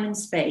time and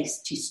space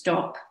to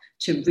stop,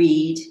 to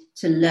read,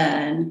 to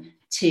learn,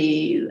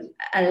 to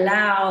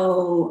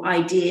allow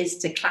ideas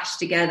to clash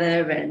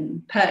together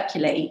and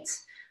percolate,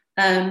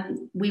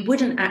 we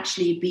wouldn't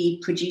actually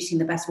be producing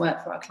the best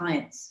work for our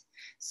clients.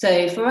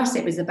 So for us,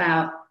 it was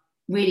about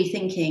really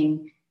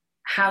thinking,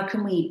 how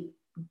can we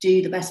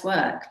do the best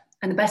work?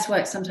 And the best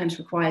work sometimes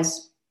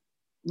requires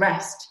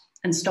rest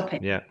and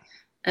stopping. Yeah.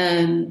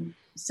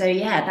 So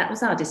that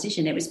was our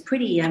decision. It was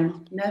pretty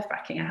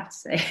nerve-wracking, I have to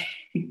say.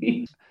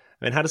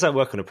 I mean, how does that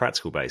work on a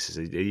practical basis?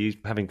 Are you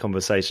having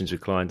conversations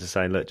with clients and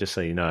saying, look, just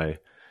so you know,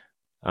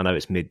 I know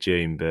it's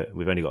mid-June, but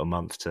we've only got a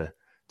month to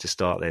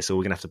start this, or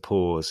we're going to have to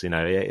pause?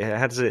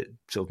 How does it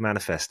sort of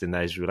manifest in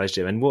those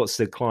relationships? And what's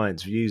the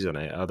client's views on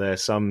it? Are there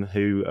some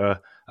who are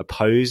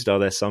opposed? Are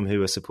there some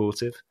who are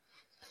supportive?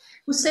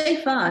 Well, so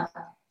far,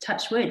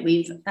 touch wood,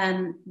 we've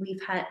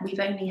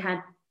only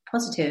had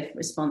positive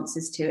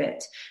responses to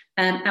it,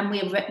 and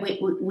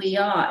we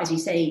are, as you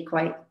say,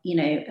 quite,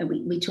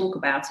 we talk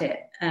about it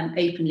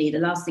openly. The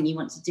last thing you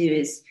want to do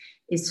is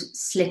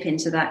slip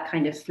into that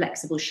kind of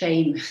flexible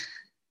shame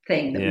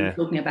thing that we were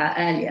talking about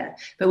earlier,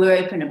 but we're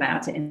open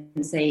about it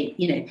and say,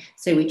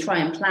 so we try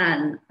and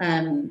plan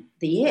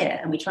the year,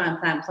 and we try and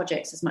plan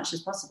projects as much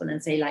as possible,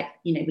 and say, like,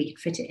 we could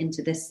fit it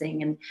into this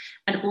thing,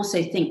 and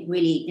also think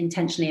really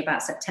intentionally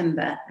about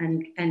September,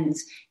 and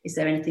is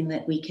there anything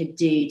that we could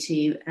do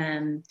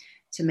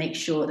to make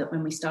sure that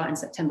when we start in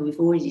September, we've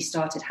already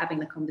started having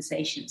the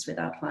conversations with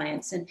our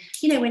clients. And,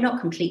 we're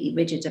not completely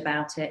rigid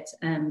about it.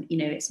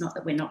 It's not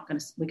that we're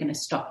going to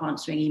stop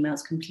answering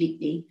emails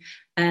completely.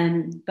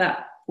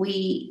 But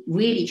we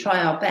really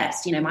try our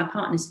best. My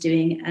partner's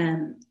doing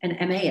an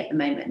MA at the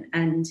moment,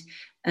 and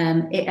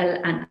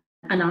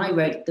I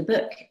wrote the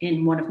book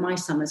in one of my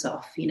summers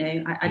off.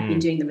 I'd been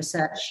doing the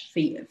research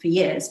for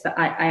years, but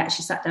I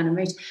actually sat down and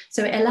wrote.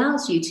 So it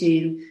allows you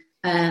to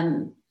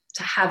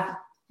have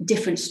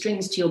different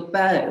strings to your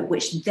bow,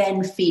 which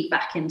then feed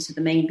back into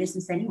the main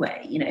business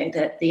anyway.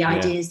 The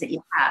ideas that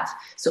you have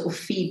sort of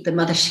feed the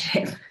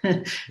mothership.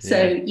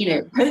 So,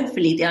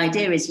 hopefully the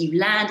idea is you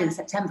land in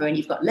September and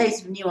you've got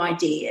loads of new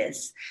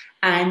ideas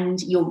and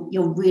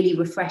you're really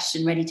refreshed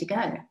and ready to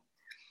go.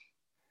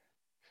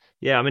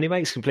 Yeah, I mean, it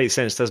makes complete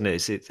sense, doesn't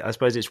it? I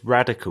suppose it's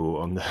radical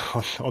on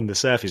the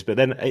surface, but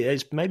then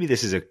maybe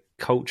this is a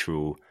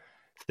cultural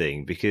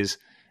thing, because,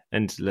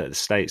 and the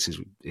States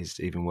is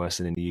even worse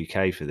than in the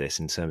UK for this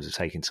in terms of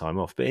taking time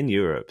off. But in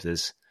Europe,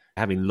 there's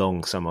having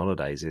long summer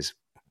holidays is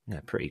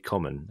pretty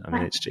common. I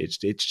mean,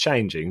 it's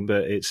changing,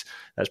 but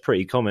that's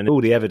pretty common.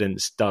 All the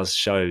evidence does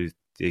show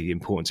the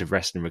importance of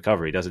rest and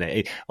recovery, doesn't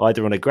it?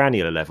 Either on a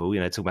granular level,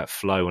 talking about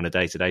flow on a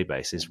day-to-day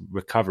basis,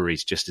 recovery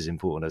is just as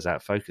important as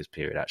that focus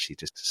period, actually,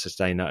 to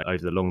sustain that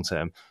over the long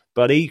term.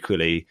 But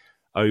equally,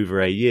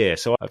 over a year.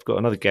 So I've got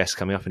another guest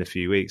coming up in a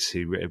few weeks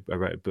who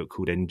wrote a book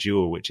called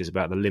Endure, which is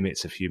about the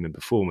limits of human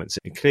performance.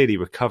 And clearly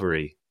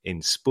recovery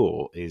in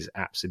sport is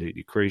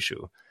absolutely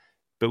crucial.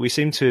 But we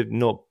seem to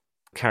not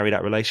carry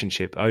that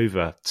relationship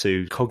over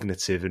to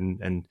cognitive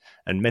and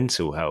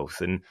mental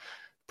health. And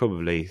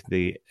probably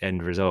the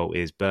end result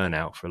is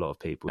burnout for a lot of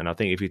people. And I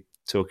think if you're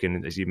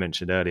talking, as you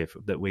mentioned earlier,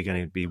 that we're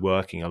going to be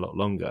working a lot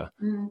longer,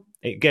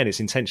 again, it's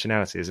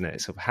intentionality, isn't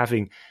it? So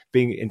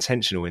being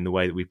intentional in the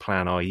way that we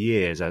plan our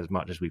years as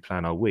much as we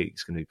plan our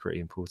weeks is going to be pretty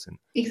important.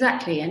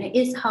 Exactly. And it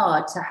is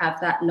hard to have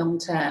that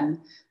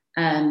long-term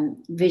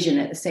vision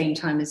at the same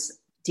time as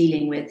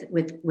dealing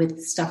with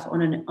stuff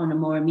on a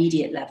more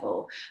immediate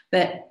level.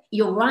 But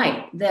you're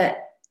right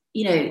that,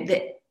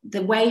 that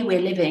the way we're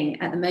living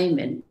at the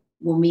moment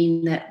will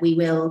mean that we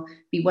will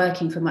be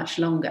working for much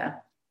longer,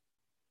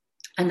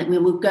 and that we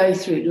will go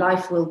through,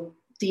 life will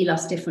deal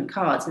us different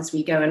cards as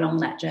we go along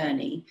that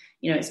journey.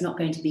 It's not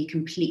going to be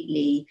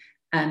completely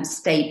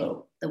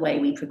stable the way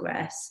we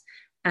progress.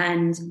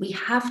 And we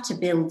have to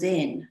build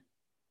in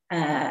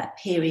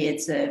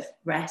periods of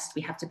rest.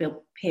 We have to build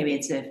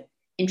periods of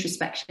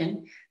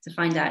introspection to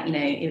find out,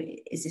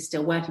 is this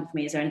still working for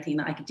me? Is there anything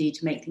that I could do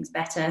to make things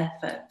better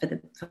for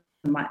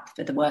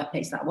the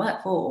workplace that I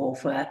work for, or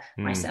for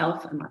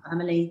myself and my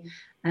family?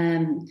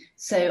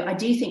 So I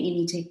do think you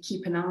need to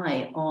keep an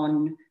eye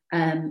on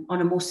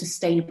a more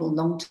sustainable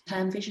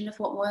long-term vision of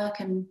what work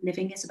and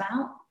living is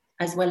about,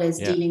 as well as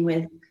dealing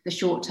with the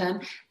short term.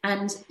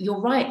 And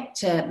you're right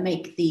to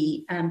make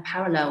the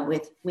parallel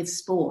with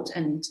sport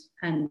and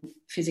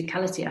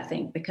physicality, I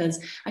think, because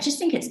I just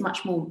think it's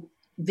much more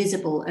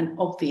visible and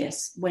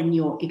obvious when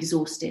you're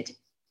exhausted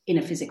in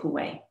a physical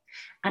way.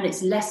 And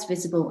it's less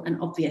visible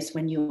and obvious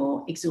when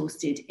you're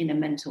exhausted in a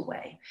mental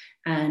way.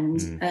 And,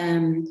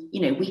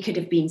 we could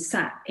have been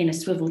sat in a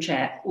swivel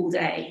chair all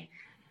day,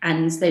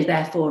 and so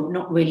therefore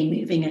not really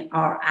moving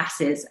our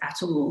asses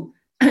at all,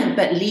 but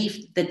at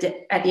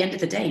the end of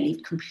the day,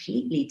 leave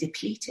completely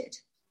depleted.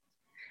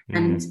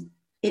 And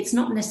it's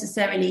not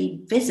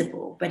necessarily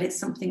visible, but it's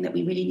something that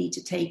we really need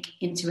to take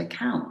into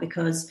account,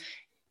 because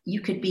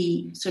you could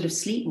be sort of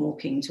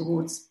sleepwalking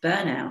towards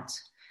burnout.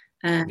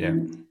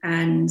 And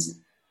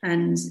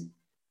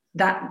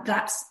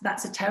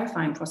that's a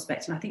terrifying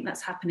prospect. And I think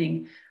that's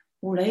happening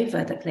all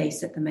over the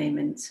place at the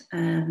moment.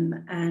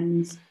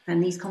 And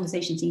these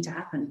conversations need to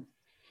happen.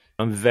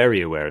 I'm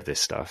very aware of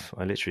this stuff.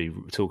 I literally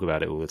talk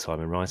about it all the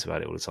time and write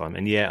about it all the time.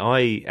 And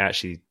I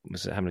actually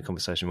was having a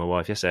conversation with my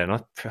wife yesterday,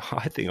 and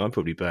I think I'm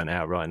probably burnt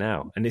out right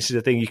now. And this is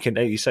the thing,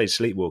 you say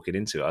sleepwalking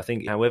into it. I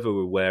think however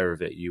aware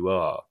of it you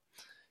are,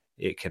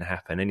 it can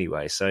happen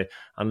anyway. So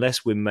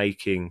unless we're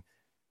making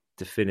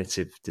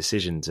definitive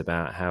decisions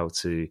about how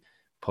to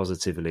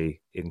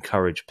positively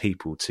encourage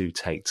people to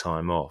take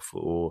time off,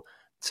 or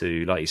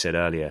to, like you said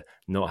earlier,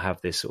 not have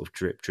this sort of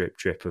drip, drip,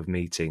 drip of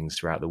meetings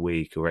throughout the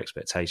week or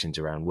expectations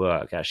around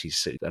work, actually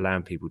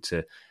allowing people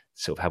to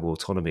sort of have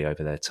autonomy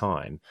over their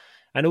time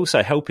and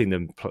also helping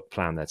them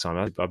plan their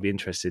time. I'd be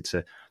interested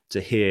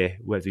to hear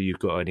whether you've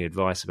got any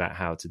advice about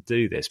how to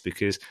do this,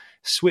 because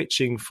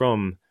switching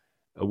from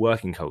a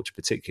working culture,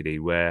 particularly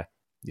where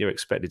you're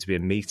expected to be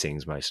in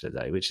meetings most of the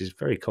day, which is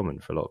very common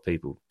for a lot of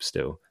people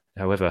still,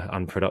 however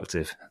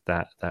unproductive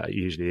that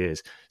usually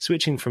is.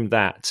 Switching from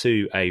that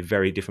to a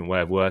very different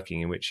way of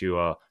working in which you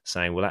are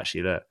saying, well,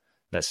 actually,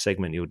 let's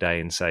segment your day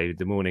and say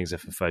the mornings are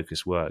for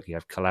focused work. You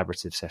have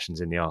collaborative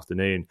sessions in the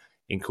afternoon,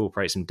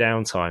 incorporate some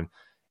downtime.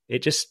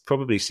 It just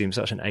probably seems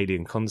such an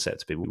alien concept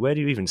to people. Where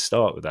do you even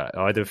start with that,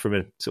 either from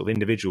a sort of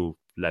individual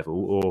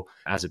level or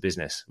as a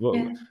business? What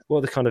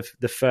are the kind of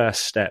the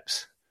first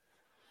steps?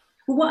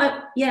 Well,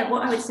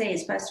 what I would say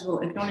is, first of all,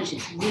 acknowledge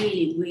it's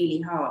really,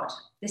 really hard.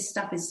 This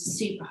stuff is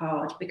super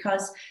hard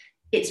because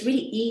it's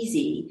really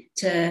easy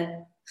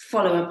to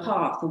follow a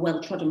path, a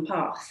well-trodden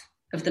path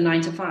of the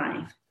 9 to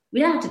 5. We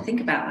don't have to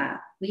think about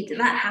that.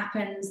 That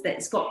happens. That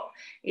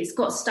it's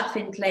got stuff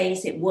in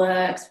place. It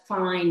works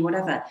fine.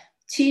 Whatever.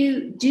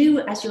 To do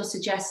as you're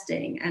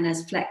suggesting and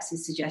as Flex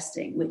is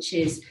suggesting, which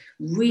is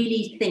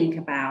really think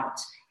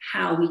about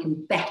how we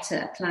can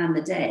better plan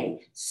the day,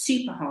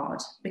 super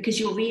hard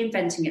because you're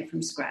reinventing it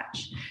from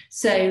scratch.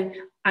 So,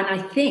 and I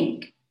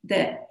think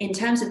that in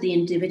terms of the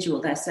individual,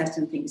 there are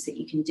certain things that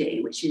you can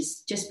do, which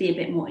is just be a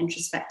bit more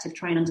introspective,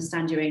 try and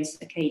understand your own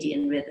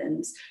circadian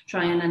rhythms,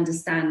 try and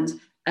understand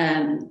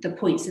the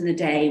points in the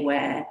day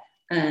where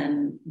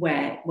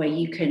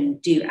you can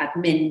do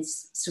admin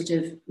sort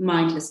of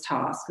mindless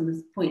tasks, and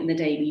the point in the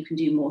day where you can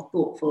do more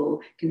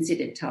thoughtful,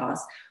 considered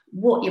tasks,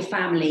 what your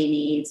family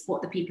needs,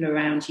 what the people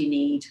around you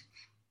need,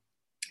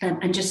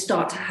 and just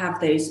start to have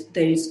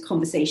those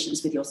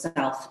conversations with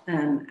yourself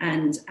and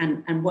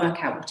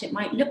work out what it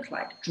might look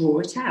like. Draw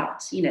it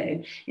out,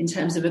 in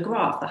terms of a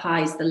graph, the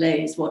highs, the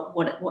lows,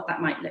 what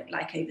that might look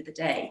like over the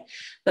day.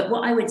 But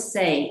what I would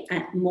say,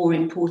 more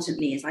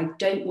importantly, is I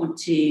don't want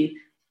to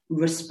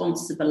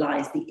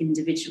responsibilize the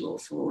individual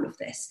for all of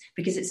this,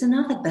 because it's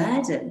another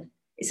burden.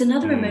 It's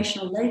another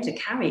emotional load to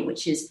carry,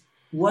 which is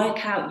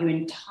work out your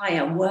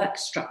entire work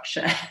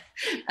structure.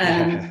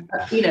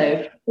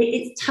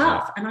 It's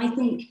tough. And I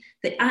think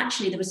that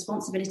actually the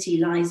responsibility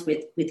lies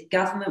with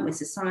government, with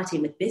society,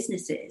 and with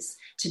businesses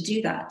to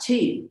do that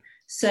too.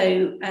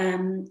 So,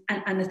 and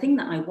the thing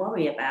that I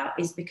worry about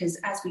is because,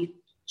 as we've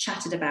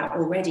chatted about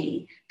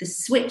already, the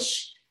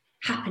switch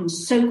happened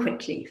so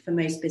quickly for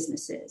most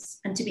businesses.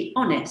 And to be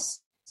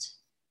honest,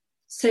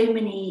 so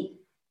many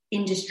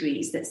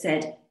industries that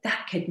said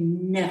that could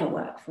never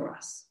work for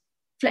us.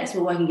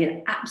 Flexible working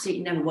can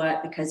absolutely never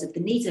work because of the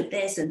needs of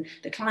this and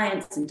the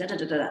clients and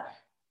da-da-da-da.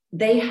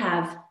 They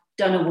have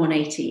done a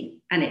 180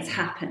 and it's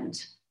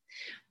happened.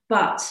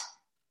 But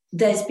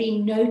there's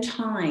been no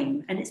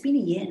time, and it's been a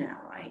year now,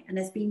 right? And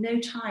there's been no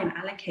time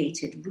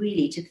allocated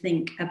really to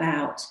think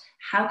about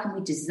how can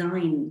we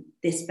design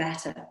this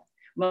better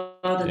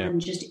rather than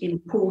just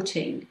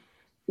importing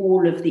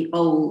all of the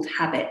old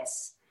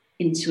habits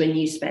into a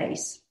new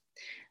space.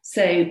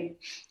 So,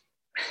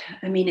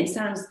 I mean, it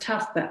sounds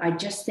tough, but I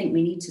just think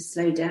we need to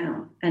slow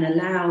down and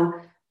allow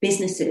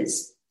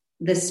businesses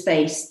the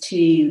space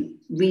to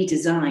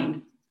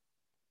redesign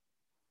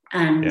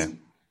and,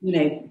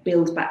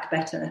 build back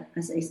better,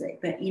 as they say.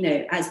 But,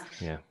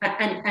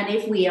 and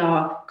if we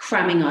are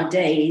cramming our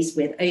days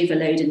with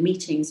overload and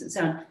meetings and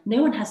so on,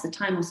 no one has the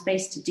time or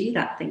space to do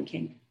that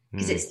thinking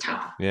because it's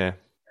tough. Yeah.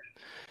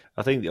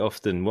 I think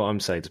often what I'm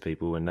saying to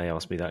people when they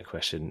ask me that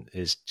question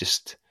is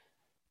just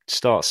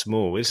start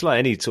small. It's like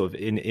any sort of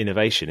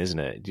innovation, isn't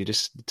it? You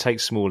just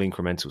take small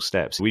incremental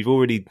steps. We've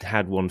already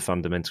had one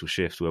fundamental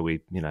shift where we,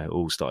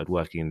 all started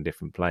working in a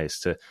different place.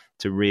 To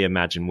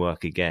reimagine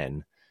work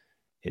again,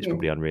 it's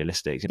probably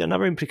unrealistic.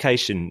 Another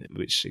implication,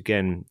 which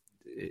again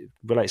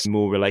relates to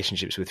more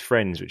relationships with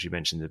friends, which you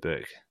mentioned in the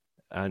book.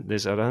 And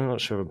I'm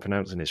not sure if I'm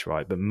pronouncing this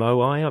right, but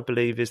moai, I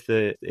believe, is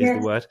the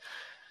word.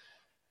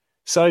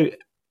 So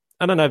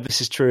I don't know if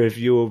this is true of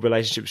your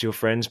relationships with your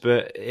friends,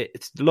 but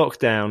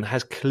lockdown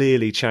has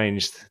clearly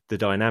changed the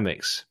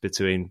dynamics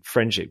between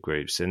friendship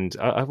groups. And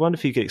I wonder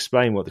if you could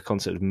explain what the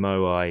concept of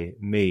moai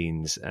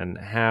means and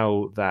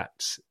how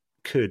that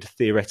could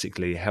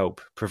theoretically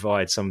help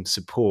provide some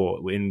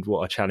support in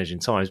what are challenging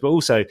times, but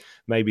also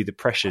maybe the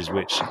pressures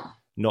which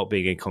not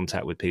being in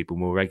contact with people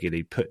more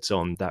regularly puts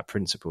on that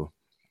principle.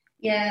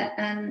 Yeah,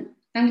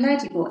 I'm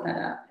glad you brought that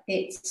up.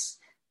 It's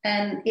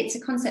a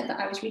concept that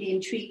I was really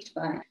intrigued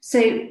by.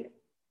 So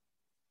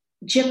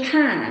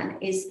Japan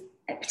is,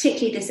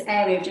 particularly this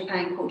area of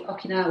Japan called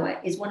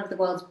Okinawa, is one of the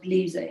world's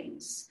blue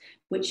zones,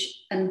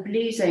 and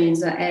blue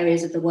zones are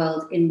areas of the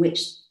world in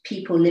which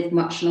people live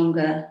much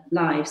longer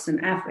lives than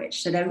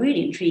average. So they're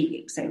really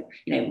intriguing. So,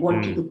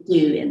 what do people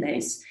do in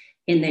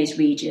those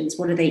regions?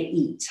 What do they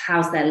eat?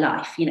 How's their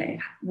life?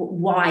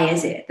 Why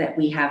is it that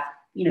we have,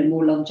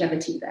 more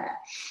longevity there?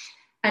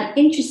 And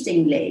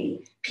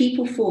interestingly,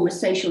 people form a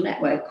social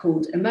network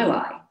called a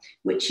moai,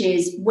 which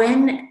is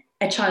when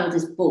a child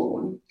is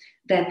born,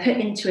 they're put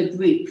into a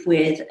group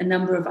with a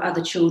number of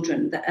other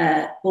children that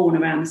are born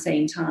around the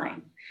same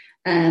time.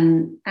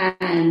 And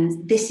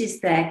this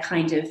is their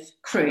kind of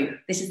crew.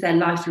 This is their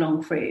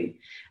lifelong crew.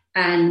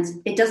 And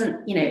it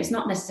doesn't, it's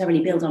not necessarily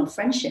built on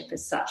friendship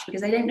as such,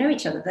 because they don't know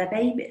each other. They're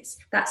babies.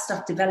 That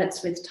stuff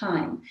develops with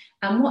time.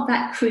 And what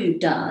that crew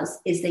does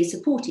is they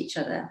support each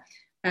other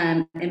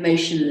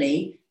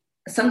emotionally,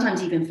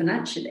 sometimes even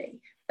financially,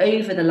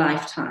 over the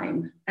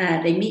lifetime.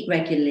 They meet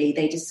regularly,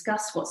 they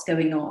discuss what's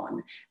going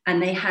on, and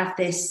they have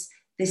this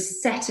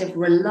set of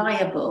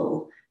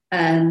reliable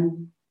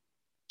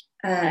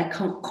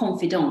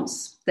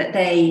confidants that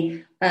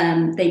they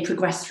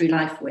progress through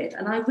life with.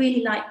 And I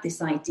really like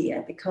this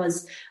idea,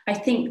 because I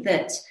think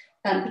that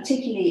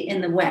particularly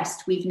in the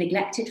West, we've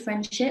neglected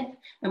friendship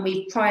and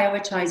we've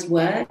prioritized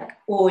work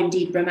or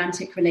indeed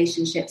romantic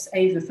relationships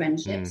over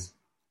friendships.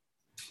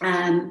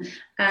 And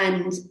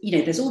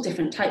there's all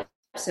different types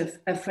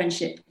of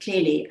friendship,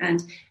 clearly,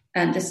 and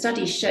the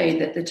studies show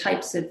that the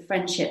types of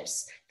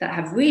friendships that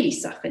have really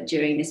suffered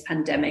during this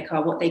pandemic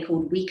are what they call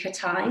weaker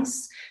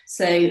ties.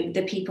 So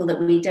the people that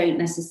we don't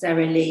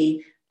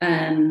necessarily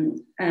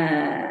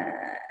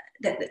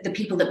the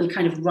people that we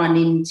kind of run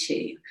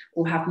into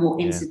or have more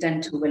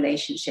incidental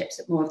relationships,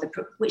 more of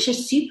which are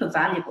super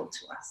valuable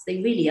to us.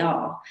 They really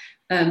are,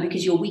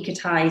 because your weaker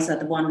ties are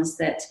the ones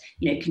that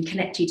can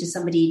connect you to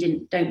somebody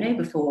you don't know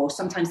before.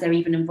 Sometimes they're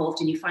even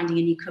involved in you finding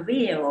a new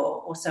career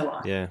or so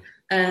on. Yeah.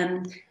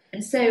 And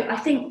so I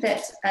think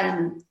that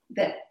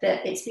that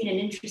it's been an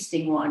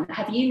interesting one.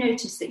 Have you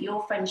noticed that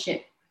your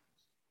friendship,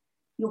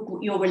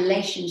 your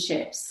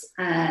relationships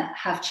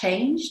have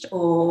changed,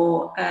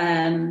 or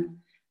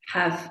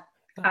have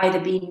either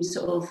been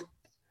sort of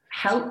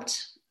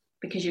helped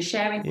because you're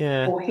sharing,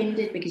 or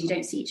hindered because you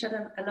don't see each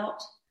other a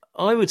lot?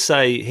 I would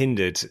say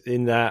hindered,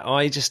 in that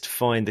I just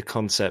find the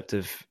concept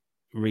of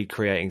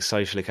recreating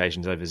social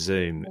occasions over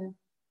Zoom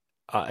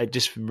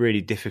just really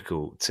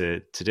difficult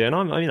to do. And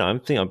I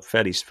think I'm a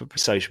fairly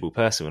sociable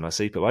person when I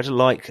see people. I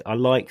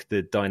like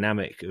the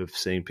dynamic of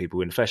seeing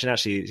people in the flesh. And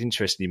actually, it's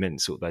interesting you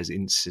mentioned sort of those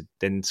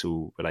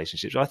incidental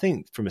relationships. I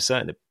think from a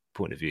certain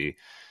point of view,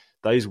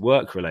 those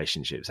work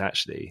relationships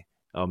actually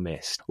are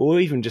missed. Or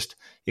even just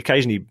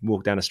occasionally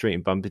walk down the street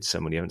and bump into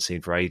someone you haven't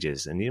seen for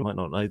ages, and you might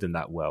not know them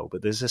that well,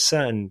 but there's a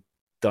certain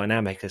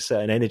dynamic, a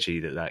certain energy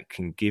that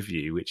can give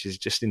you, which is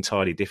just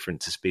entirely different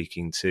to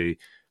speaking to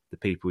the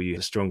people you have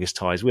the strongest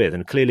ties with.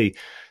 And clearly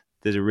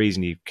there's a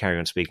reason you carry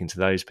on speaking to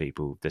those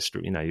people,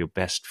 your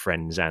best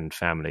friends and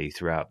family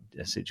throughout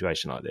a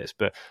situation like this.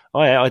 But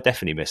I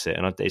definitely miss it,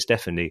 and it's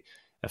definitely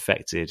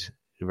affected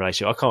the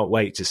relationship. I can't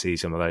wait to see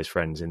some of those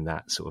friends in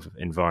that sort of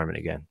environment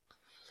again.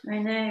 I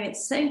know,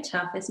 it's so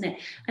tough, isn't it?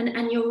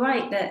 And you're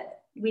right that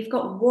we've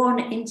got one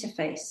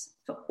interface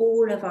for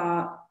all of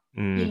our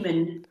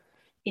human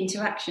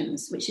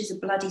interactions, which is a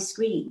bloody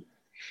screen.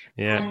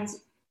 Yeah. And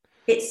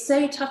it's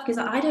so tough, because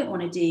I don't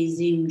want to do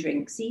Zoom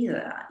drinks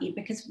either,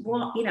 because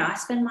I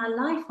spend my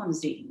life on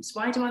Zooms.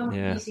 Why do I want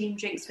to do Zoom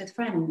drinks with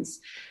friends?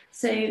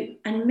 So,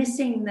 and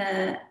missing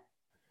the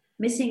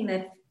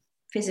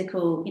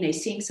physical,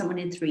 seeing someone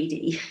in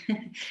 3D,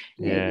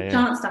 the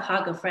chance to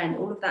hug a friend,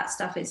 all of that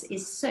stuff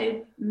is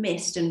so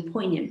missed and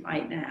poignant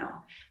right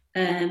now.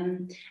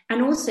 And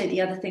also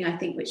the other thing I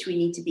think which we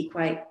need to be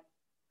quite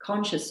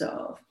conscious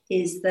of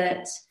is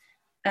that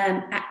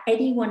at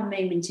any one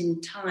moment in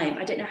time,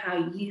 I don't know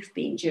how you've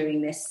been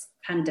during this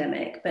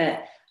pandemic,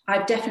 but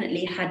I've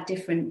definitely had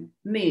different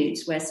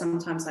moods where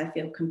sometimes I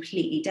feel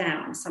completely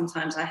down.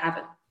 Sometimes I have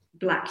a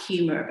black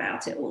humor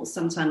about it all.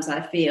 Sometimes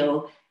I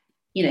feel,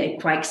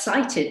 quite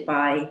excited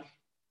by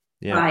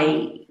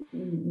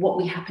what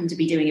we happen to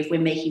be doing, if we're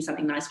making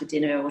something nice for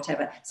dinner or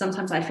whatever.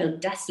 Sometimes I feel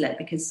desolate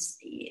because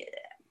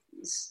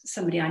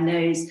somebody I know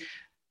is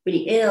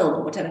really ill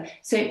or whatever.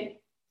 So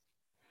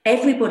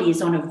everybody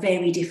is on a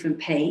very different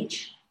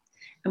page.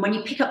 And when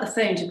you pick up the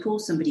phone to call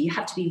somebody, you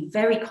have to be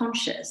very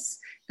conscious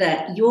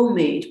that your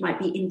mood might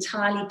be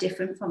entirely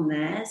different from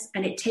theirs.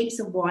 And it takes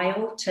a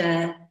while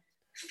to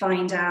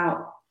find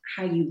out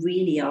how you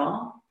really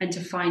are and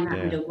to find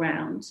that middle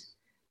ground.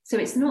 So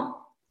it's not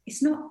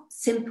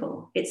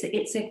simple. It's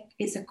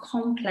a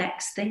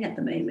complex thing at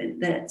the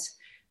moment that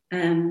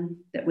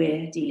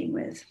we're dealing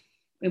with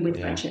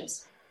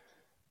friendships.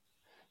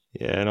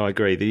 Yeah, and I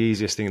agree. The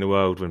easiest thing in the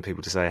world when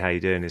people to say, "How you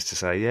doing?" is to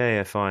say,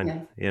 "Yeah,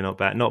 fine. Yeah, not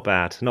bad. Not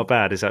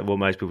bad." Is that what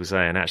most people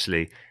say? And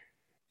actually,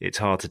 it's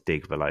hard to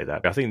dig below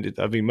that. I think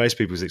most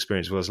people's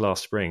experience was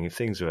last spring. If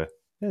things were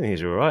all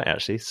right,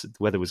 actually. The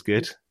weather was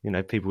good.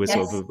 People were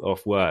sort of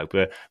off work,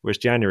 but whereas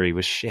January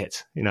was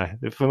shit.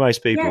 For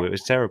most people, it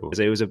was terrible.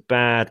 It was a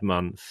bad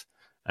month,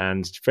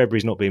 and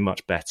February's not been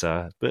much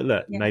better. But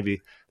look, maybe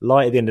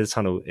light at the end of the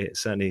tunnel. It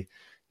certainly,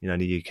 in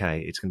the UK,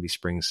 it's going to be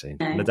spring soon,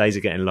 and the days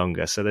are getting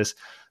longer. So there's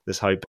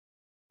hope.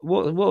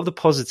 What are the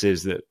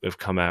positives that have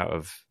come out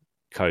of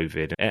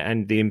COVID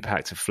and the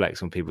impact of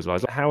Flex on people's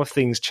lives? How have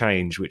things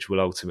changed which will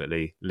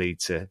ultimately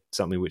lead to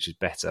something which is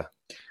better?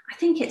 I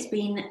think it's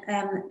been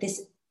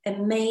this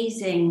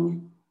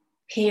amazing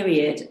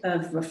period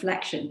of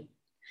reflection.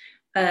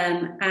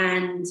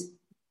 And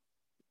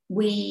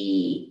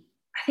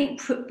I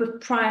think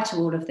prior to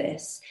all of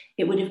this,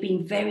 it would have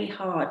been very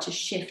hard to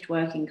shift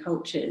working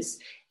cultures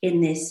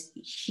in this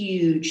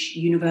huge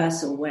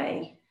universal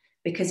way,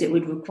 because it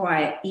would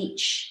require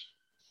each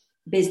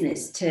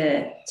business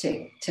to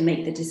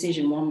make the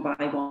decision one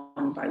by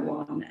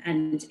one,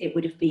 and it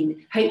would have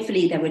been,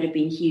 hopefully there would have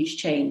been huge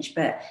change,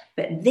 but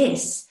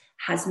this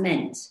has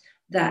meant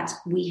that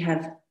we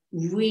have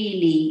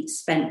really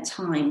spent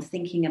time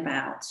thinking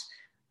about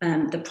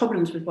the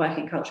problems with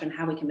working culture and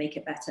how we can make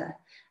it better.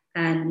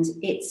 And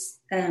it's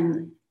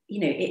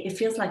it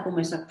feels like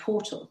almost a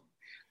portal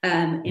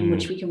in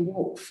which we can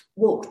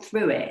walk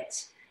through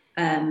it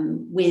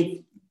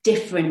with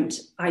different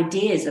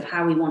ideas of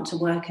how we want to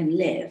work and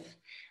live.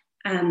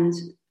 And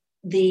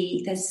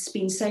there's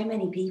been so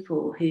many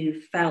people who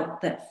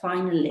felt that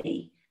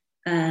finally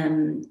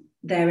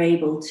they're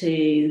able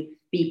to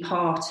be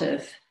part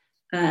of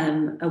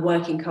a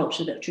working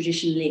culture that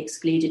traditionally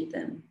excluded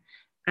them.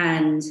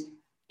 And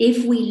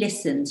if we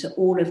listen to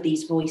all of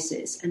these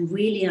voices and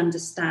really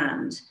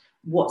understand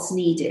what's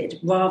needed,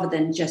 rather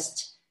than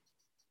just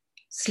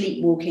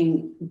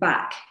sleepwalking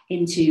back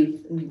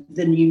into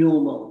the new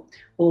normal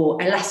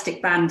or elastic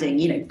banding,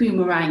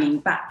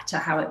 boomeranging back to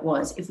how it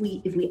was, if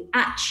we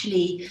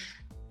actually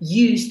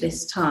use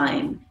this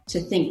time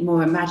to think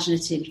more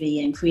imaginatively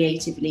and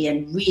creatively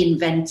and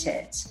reinvent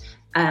it,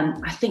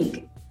 I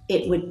think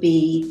it would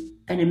be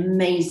an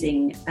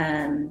amazing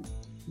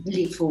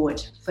leap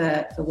forward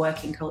for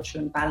working culture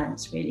and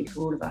balance, really,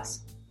 for all of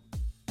us.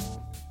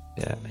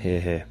 Yeah,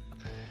 hear.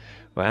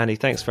 Well, Annie,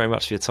 thanks very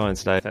much for your time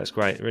today. That's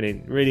great.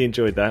 Really, really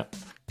enjoyed that.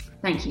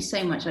 Thank you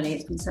so much, Ollie.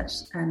 It's been such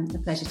a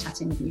pleasure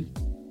chatting with you.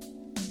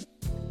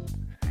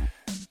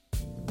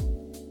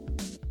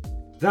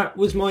 That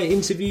was my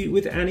interview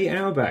with Annie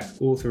Auerbach,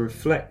 author of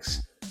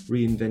Flex,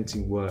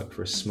 Reinventing Work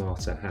for a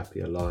Smarter,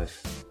 Happier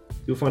Life.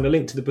 You'll find a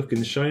link to the book in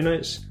the show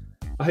notes.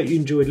 I hope you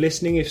enjoyed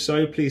listening. If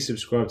so, please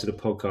subscribe to the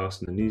podcast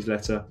and the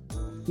newsletter.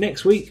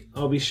 Next week,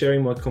 I'll be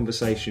sharing my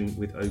conversation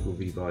with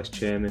Ogilvy Vice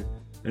Chairman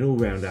and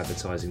all-round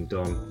advertising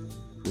don,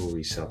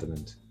 Rory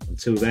Sutherland.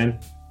 Until then,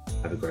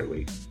 have a great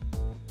week.